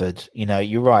Bamford.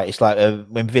 You're right. It's like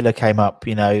when Villa came up.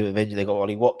 Eventually they got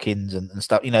Ollie Watkins and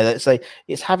stuff. So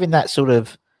it's having that sort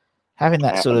of 10,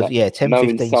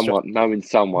 15. Knowing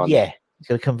someone. Yeah. He's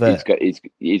going to convert. He's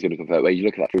going to convert. When you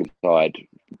look at that side,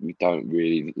 we don't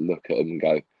really look at him and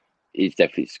go, he's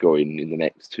definitely scoring in the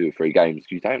next 2 or 3 games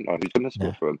because you don't know who's going to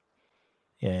score for him.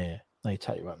 Yeah. No, you're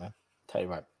totally right, man. Totally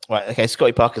right. Right, okay,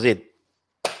 Scotty Parker's in.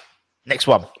 Next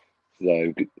one.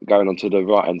 So going on to the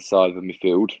right-hand side of the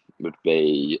midfield would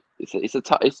be, it's a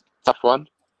tough one,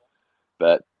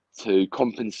 but to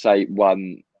compensate my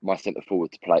centre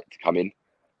forward to come in,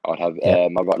 I'd have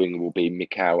my right winger will be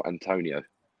Mikel Antonio.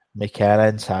 Mikel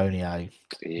Antonio.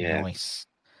 Yeah. Nice.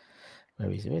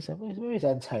 Where is he? Where is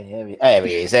Antonio? There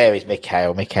he is. There is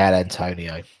Mikel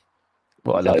Antonio.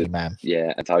 What a lovely man.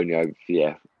 Yeah, Antonio.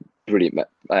 Yeah, brilliant.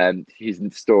 His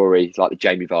story is like the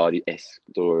Jamie Vardy-esque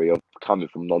story of coming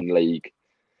from non-league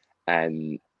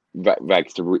and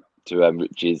rags to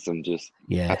riches and just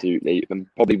absolutely, and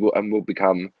probably will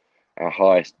become our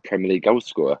highest Premier League goal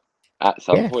scorer at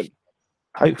some point.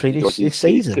 Hopefully this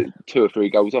season. 2 or 3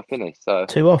 goals off, isn't he? So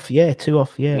 2 off, yeah. So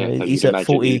he's at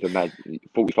 40.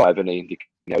 45, and he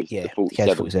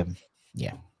 47.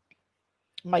 Yeah.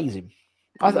 Amazing.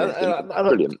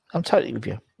 Brilliant. I'm totally with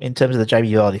you in terms of the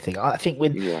Jamie Vardy thing. I think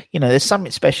there's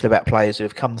something special about players who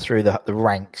have come through the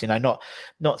ranks, not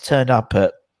turned up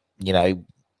at, the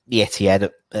Etihad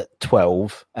at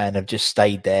 12 and have just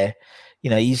stayed there.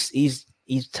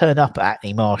 He's turned up at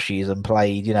Hackney Marshes and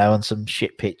played, on some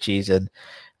shit pitches, and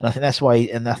I think that's why.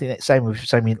 And I think that's same with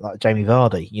like Jamie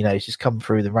Vardy. He's just come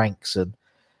through the ranks, and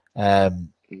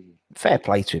fair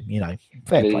play to him.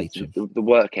 Fair play to him. The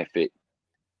work ethic.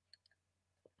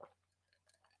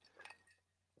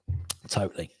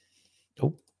 Totally.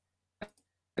 Oh.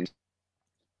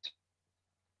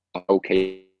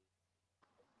 Okay.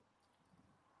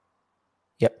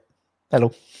 Yep.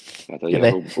 Hello.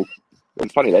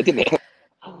 It's funny there, didn't it?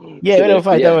 Yeah,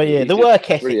 the work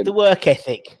ethic. Brilliant. The work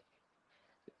ethic.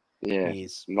 Yeah,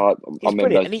 I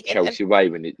remember Chelsea away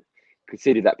when it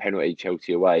considered that penalty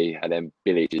Chelsea away, and then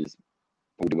Bilic just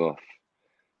pulled him off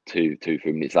 2-3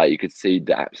 minutes later. You could see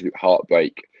the absolute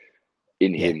heartbreak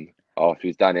in him after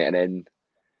he's done it, and then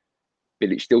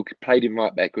Bilic still played him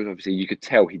right back because obviously you could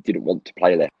tell he didn't want to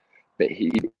play left, but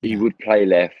he would play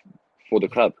left for the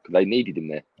club because they needed him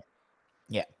there.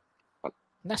 Yeah.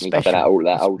 That's special.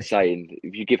 That old saying,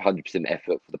 if you give 100%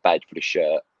 effort for the badge, for the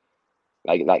shirt,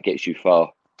 that gets you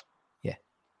far. Yeah,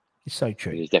 it's so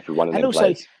true. It's definitely one of them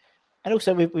players. And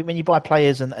also, when you buy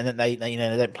players and they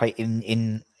don't play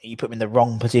in you put them in the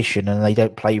wrong position and they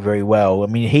don't play very well. I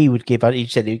mean, he would give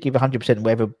 100%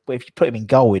 wherever. If you put him in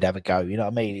goal, he'd have a go. You know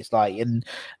what I mean? It's like and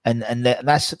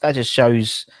that just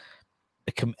shows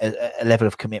a level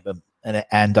of commitment,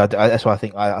 and that's why I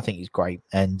think he's great,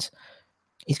 and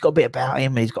he's got a bit about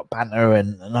him. He's got banter,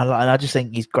 and I just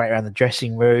think he's great around the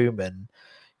dressing room, and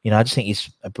I just think he's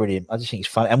brilliant. I just think he's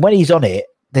fun, and when he's on it,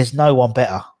 there's no one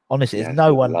better. Honestly, there's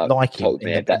no one like him.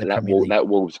 That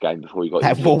Wolves game before he got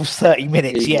that Wolves 30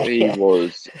 minutes. He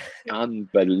was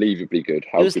unbelievably good.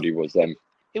 How good he was then.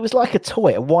 It was like a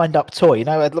toy, a wind-up toy.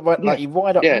 Like you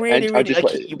wind up really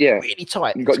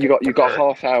tight. You got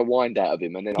half-hour wind out of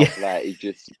him, and then after that, he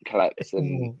just collapsed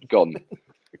and gone.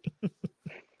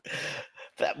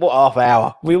 What half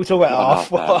hour? We were talking about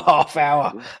half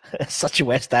hour. Such a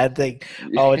West Ham thing.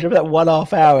 Oh, I remember that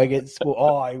 1.5 hour against. It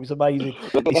was amazing.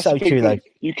 It's so true, though.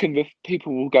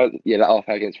 People will go, that half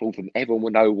hour against Wolves, and everyone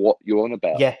will know what you're on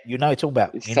about. Yeah, you know it's all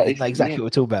about. You know exactly what we're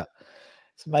talking about.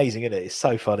 It's amazing, isn't it? It's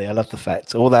so funny. I love the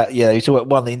fact. All that, yeah, he's talking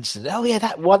about one incident. Oh, yeah,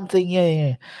 that one thing,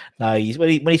 yeah. No,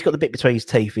 when he's got the bit between his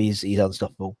teeth, he's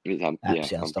unstoppable.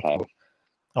 Absolutely unstoppable.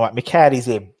 All right, McCann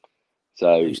in.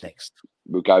 So who's next?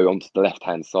 We'll go onto the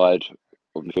left-hand side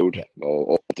of the field,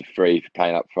 or to 3 if you're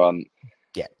playing up front.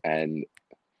 Yeah. And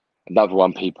another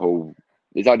one,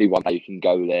 there's only one way you can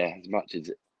go there, as much as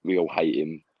we all hate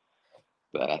him,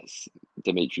 but that's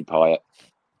Dimitri Payet,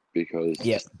 because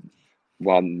you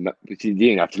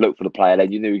didn't have to look for the player,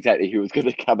 then you knew exactly who was going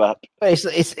to come up.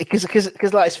 It's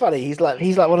because like it's funny. He's like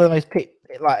one of the most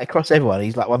picked, like across everyone.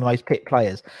 He's like one of the most picked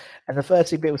players. And the first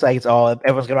thing people say is, "Oh,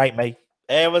 everyone's going to hate me.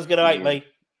 Everyone's going to hate me."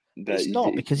 But it's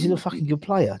not, because he's a fucking good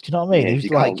player. Do you know what I mean? He's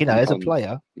like, as a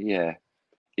player. Yeah,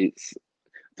 it's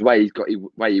the way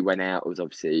he went out was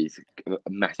obviously a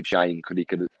massive shame, because he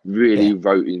could have really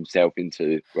wrote himself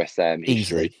into West Ham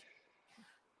history.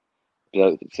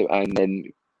 And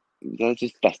then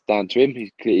that's down to him.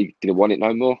 He didn't want it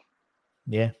no more.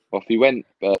 Yeah, off he went.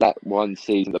 But that one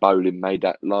season, the bowling made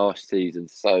that last season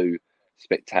so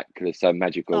spectacular, so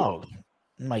magical. Oh,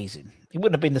 amazing! It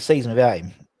wouldn't have been the season without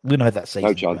him. We wouldn't have had that season.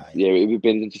 No chance. Yeah, it would have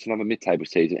been just another mid-table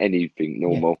season. Anything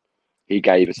normal. Yeah. He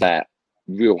gave us that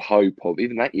real hope of,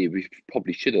 even that year, we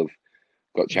probably should have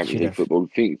got Champions League football.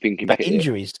 Thinking but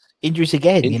injuries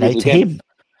again.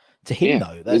 To him,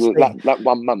 though. That's that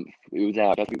 1 month it was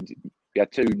out. I think we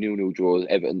had 2 0-0 draws,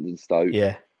 Everton and Stoke.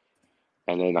 Yeah.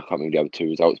 And then I can't remember the other 2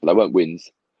 results, but they weren't wins.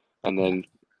 And then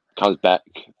comes back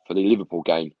for the Liverpool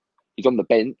game. He's on the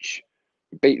bench.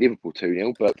 We beat Liverpool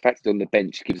 2-0, but the fact he's on the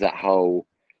bench gives that whole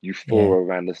euphoria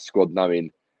around the squad,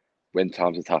 knowing when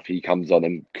times are tough, he comes on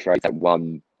and creates that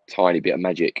one tiny bit of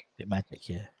magic.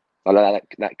 Yeah. I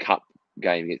like that cup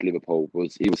game against Liverpool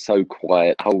he was so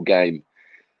quiet the whole game,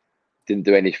 didn't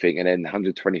do anything, and then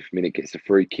 120th minute gets a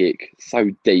free kick, so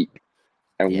deep,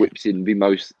 and whips in the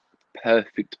most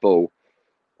perfect ball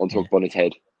onto a Bonnet's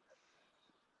head.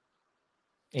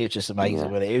 It was just amazing,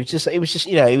 wasn't it? It was just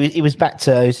it was back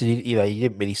to, you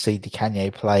didn't really see Di Canio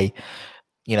play.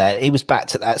 He was back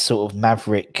to that sort of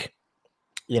maverick.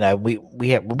 We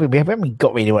haven't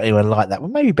got really anyone like that.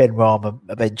 Well, maybe Ben Rama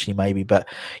eventually, maybe, but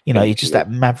he's just that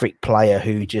maverick player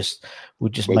who just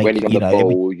would just make when he's on the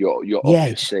ball, you're off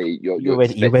your seat, you're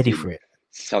ready for it.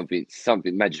 Something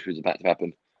magical is about to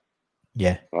happen.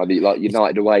 Yeah, like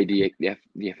United away the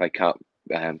FA Cup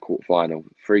quarter final,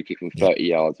 free kick from 30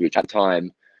 yards, which at the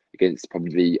time against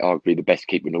probably arguably the best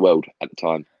keeper in the world at the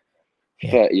time.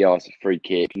 30 yards of free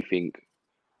kick, you think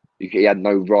he had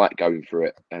no right going for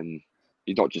it, and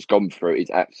he's not just gone for it;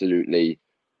 it's absolutely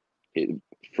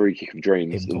free kick of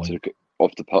dreams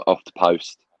off the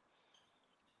post.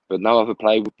 But no other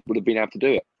player would have been able to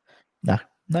do it.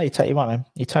 No, you're totally right, man.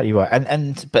 You're totally right.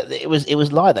 But it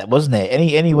was like that, wasn't it?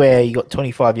 Anywhere you got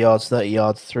 25 yards, 30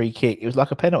 yards, free kick, it was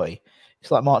like a penalty.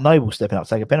 It's like Mark Noble stepping up to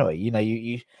take a penalty. You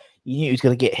knew he was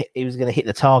going to get hit. He was going to hit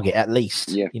the target at least.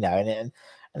 Yeah. And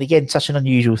again, such an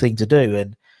unusual thing to do.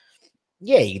 And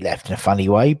he left in a funny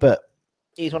way, but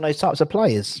he's one of those types of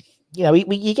players. You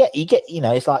get.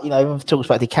 It's like everyone talks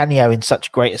about Di Canio in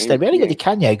such great estate. We only got Di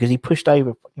Canio because he pushed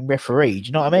over fucking referee. Do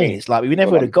you know what I mean? It's like we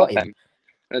never would have got him.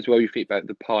 As well, you think about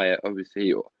the Payet.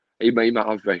 Obviously, he might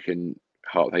have reckoned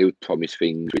he would promise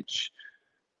things which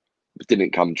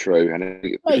didn't come true. And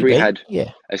if we had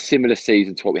a similar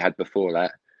season to what we had before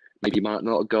that, maybe he might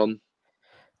not have gone.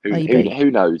 Who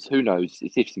knows? Who knows?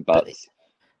 It's ifs and buts.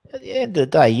 At the end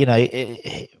of the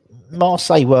day,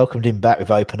 Marseille welcomed him back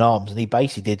with open arms, and he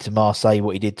basically did to Marseille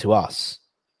what he did to us.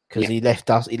 Because he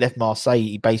left Marseille,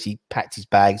 he basically packed his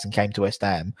bags and came to West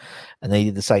Ham, and they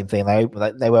did the same thing. They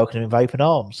welcomed him with open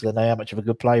arms, so they know how much of a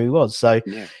good player he was. So,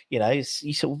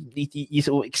 you sort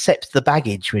of accept the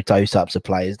baggage with those types of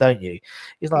players, don't you?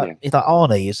 It's like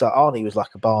Arnie. It's like Arnie was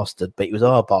like a bastard, but he was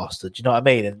our bastard. Do you know what I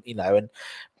mean? And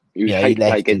you hate to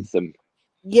play against them.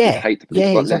 Yeah,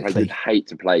 exactly. You'd hate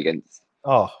to play against.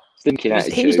 Oh, he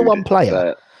was the one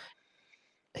player.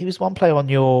 He was one player on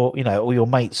your, all your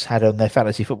mates had on their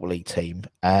fantasy football league team,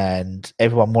 and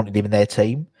everyone wanted him in their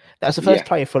team. That was the first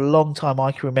player for a long time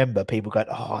I can remember people going,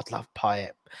 "Oh, I'd love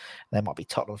Payet." They might be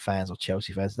Tottenham fans or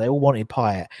Chelsea fans. They all wanted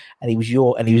Payet, and he was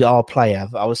our player.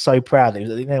 I was so proud. It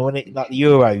was, when it like the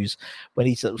Euros when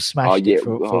he sort of smashed it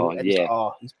he's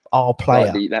our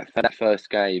player. That first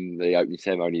game, the opening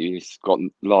ceremony, he's got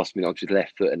last minute on his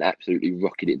left foot and absolutely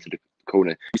rocketed into the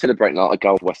corner. He's celebrating like a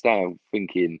goal for West Ham,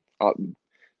 thinking.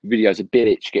 Videos of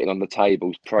Bilic getting on the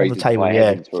tables, praising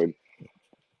for him.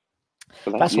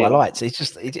 That's what I liked.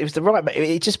 It was the right.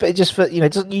 It just it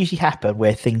doesn't usually happen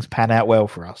where things pan out well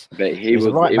for us. But he was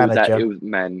the right manager.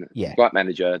 Right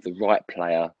manager, the right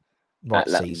player, right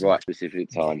at season. the right specific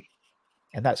time.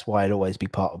 And that's why it'll always be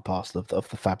part and parcel of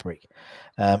the fabric.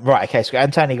 Right, okay, so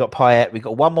Antonio got Payet. We've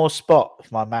got one more spot,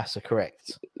 if my maths are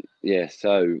correct. Yeah,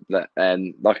 so that,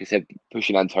 and like I said,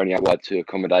 pushing Antonio out wide to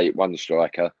accommodate one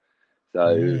striker.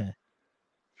 So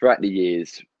throughout the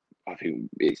years, I think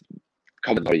it's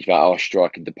common knowledge that our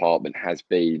striking department has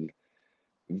been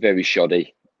very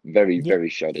shoddy, very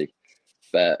shoddy.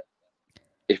 But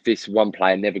if this one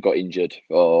player never got injured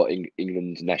for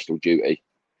England's national duty,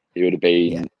 he would have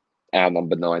been our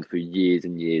number 9 for years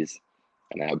and years,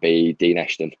 and that would be Dean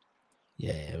Ashton.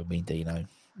 Yeah, it would be Dino.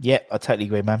 Yeah, I totally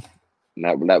agree, man.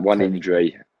 And that one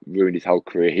injury ruined his whole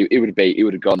career. He would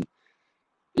have gone.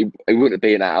 He wouldn't have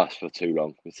been at us for too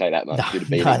long. We say that much. No, he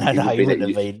wouldn't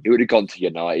have been. He would have gone to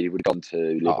United. He would have gone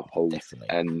to Liverpool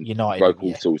and United broke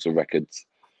all sorts of records.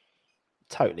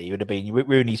 Totally, he would have been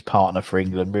Rooney's partner for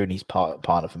England, Rooney's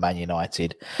partner for Man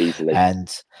United, easily,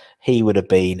 and he would have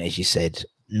been, as you said,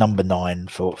 number 9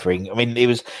 for England. I mean, it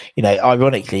was,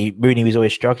 ironically, Rooney was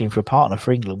always struggling for a partner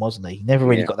for England, wasn't he? He never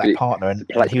really got that partner, and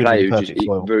he would have been perfect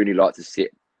for him. Rooney liked to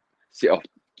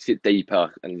sit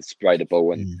deeper and spray the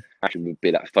ball, and actually would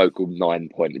be that focal 9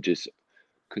 point that just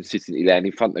consistently there. And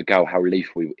in front of the goal, how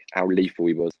lethal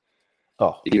he was.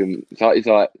 Oh, it's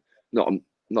like I'm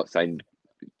not saying.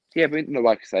 Yeah, but in the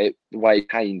way I say it, the way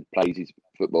Kane plays his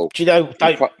football. Do you know,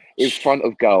 in front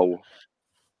of goal,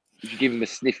 if you give him a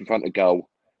sniff in front of goal,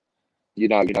 you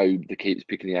know the keeper's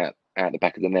picking it out the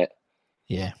back of the net.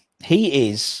 Yeah,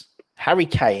 Harry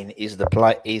Kane is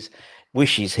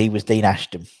wishes he was Dean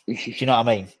Ashton. Do you know what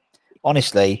I mean?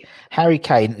 Honestly, Harry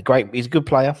Kane, he's a good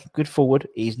player, good forward.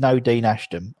 He's no Dean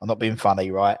Ashton. I'm not being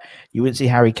funny, right? You wouldn't see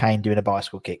Harry Kane doing a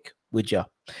bicycle kick, would you?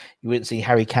 You wouldn't see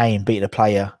Harry Kane beating a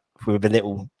player with a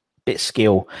little bit of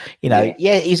skill.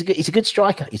 He's a good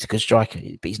striker. He's a good striker,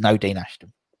 but he's no Dean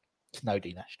Ashton. It's no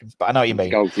Dean Ashton. But I know what you mean.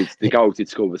 The goals did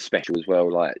score was special as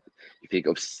well. Like, you think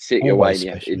of City away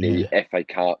in the FA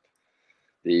Cup,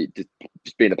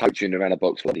 just being a poacher in around the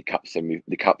box for the cup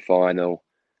final,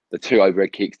 the 2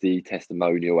 overhead kicks, the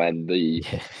testimonial, and the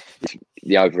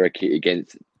overhead kick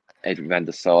against Edwin van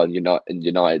der Sar and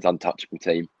United's untouchable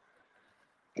team.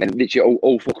 And literally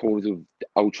all 4 corners of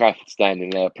Old Trafford standing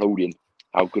there applauding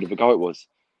how good of a goal it was.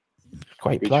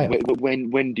 Great player.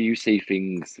 When do you see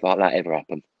things like that ever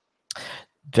happen?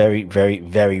 Very, very,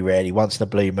 very rarely. Once in a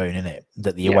blue moon, isn't it?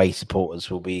 That the away supporters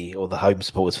will be, or the home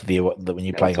supporters for that when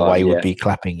you're playing away would be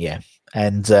clapping. Yeah,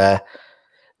 and no,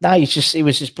 it was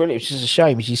just brilliant. It was just a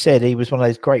shame, as you said. He was one of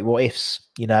those great what ifs,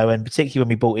 and particularly when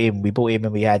we bought him,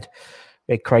 and we had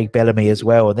Craig Bellamy as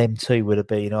well, and them two would have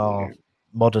been our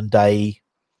modern day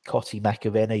Cotty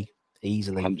McAvenny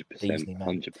easily.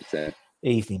 100%.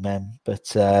 Easily, man.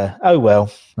 But oh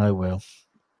well.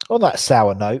 On that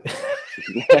sour note.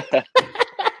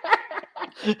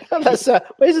 Where's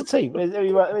the team? Where's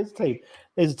the team?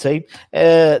 There's a team.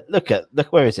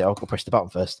 Look, where is it? I'll go press the button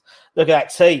first. Look at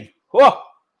that team. Whoa!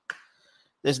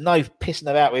 There's no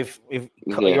pissing about with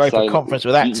Europa Conference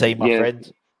with that team, my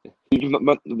friend. You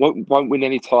won't win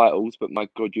any titles, but my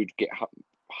God, you'd get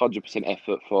 100%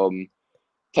 effort from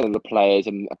 10 of the players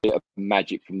and a bit of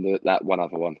magic from that one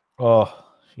other one. Oh,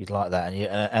 you'd like that,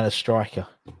 and a striker.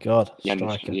 God,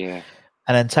 striker. Yeah.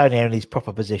 And Antonio in his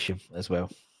proper position as well.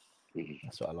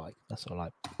 That's what I like.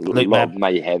 A lot of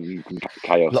mayhem,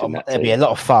 chaos in that team. It'd be a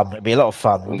lot of fun.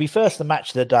 It'll be first the match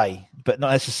of the day, but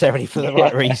not necessarily for the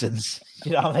right reasons.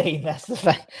 You know what I mean? That's the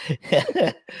fact.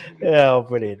 Oh,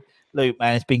 brilliant. Luke,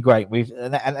 man, it's been great. We've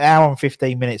an hour and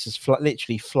 15 minutes has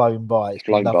literally flown by. It's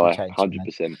flown by,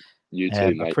 100%. You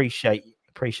too, mate. Appreciate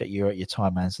your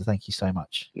time, man. So thank you so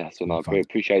much. That's what I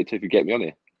appreciate it too if you get me on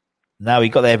here. No, we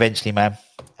got there eventually, man.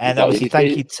 And obviously,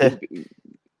 thank you to.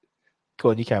 Go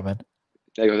on, you can, man.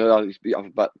 But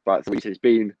it's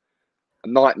been a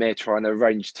nightmare trying to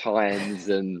arrange times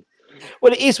and.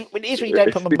 Well, it is when you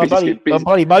don't put my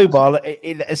bloody mobile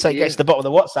in and say it gets to the bottom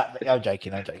of the WhatsApp. I'm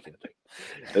joking.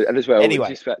 And as well,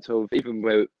 anyway, it's just fact of even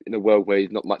where in a world where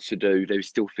there's not much to do, there's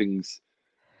still things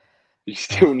you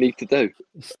still need to do.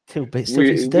 Still bits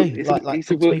to do.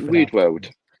 It's a weird world.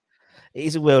 It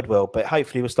is a weird world, but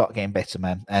hopefully we'll start getting better,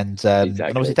 man. And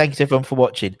obviously, thank you to everyone for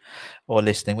watching or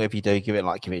listening. Whatever you do, give it a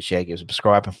like, give it a share, give us a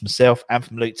subscribe. And from myself and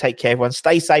from Luke, take care, everyone.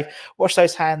 Stay safe. Wash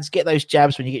those hands. Get those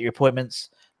jabs when you get your appointments.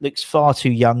 Luke's far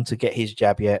too young to get his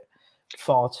jab yet.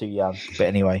 Far too young. But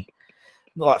anyway,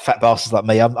 not like fat bastards like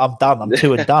me. I'm done. I'm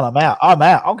 2 and done. I'm out. I'm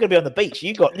going to be on the beach.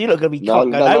 You're not going to be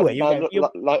can't go nowhere.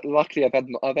 Luckily, I've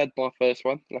had my first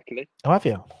one. Luckily. Oh, have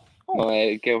you?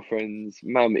 My girlfriend's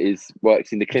mum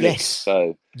works in the clinic,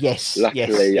 so luckily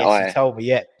she told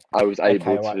me, I was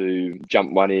able to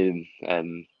jump one in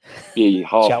and be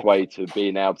halfway to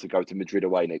being able to go to Madrid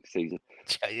away next season.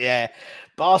 Yeah.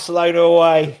 Barcelona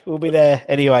away. We'll be there.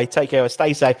 Anyway, take care.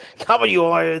 Stay safe. Come on, you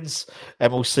Irons.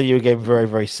 And we'll see you again very,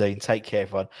 very soon. Take care,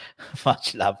 everyone.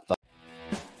 Much love. Bye.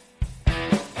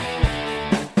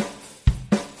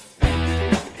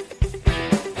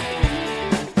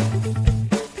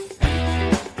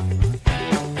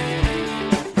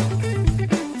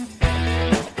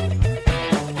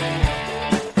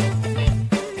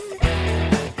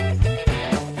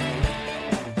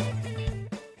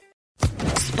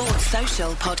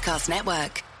 Podcast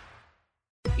Network.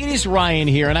 It is Ryan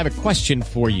here, and I have a question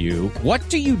for you. What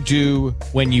do you do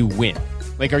when you win?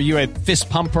 Like, are you a fist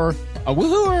pumper, a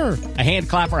woohooer, a hand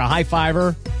clapper, a high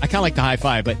fiver? I kind of like the high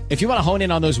five, but if you want to hone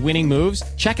in on those winning moves,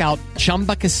 check out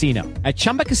Chumba Casino. At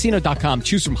ChumbaCasino.com,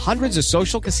 choose from hundreds of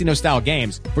social casino style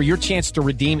games for your chance to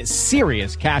redeem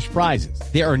serious cash prizes.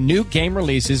 There are new game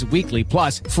releases weekly,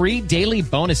 plus free daily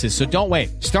bonuses. So don't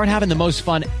wait. Start having the most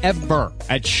fun ever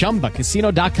at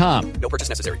ChumbaCasino.com. No purchase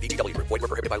necessary. VGW Group. Void where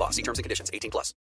prohibited by law. See terms and conditions. 18+.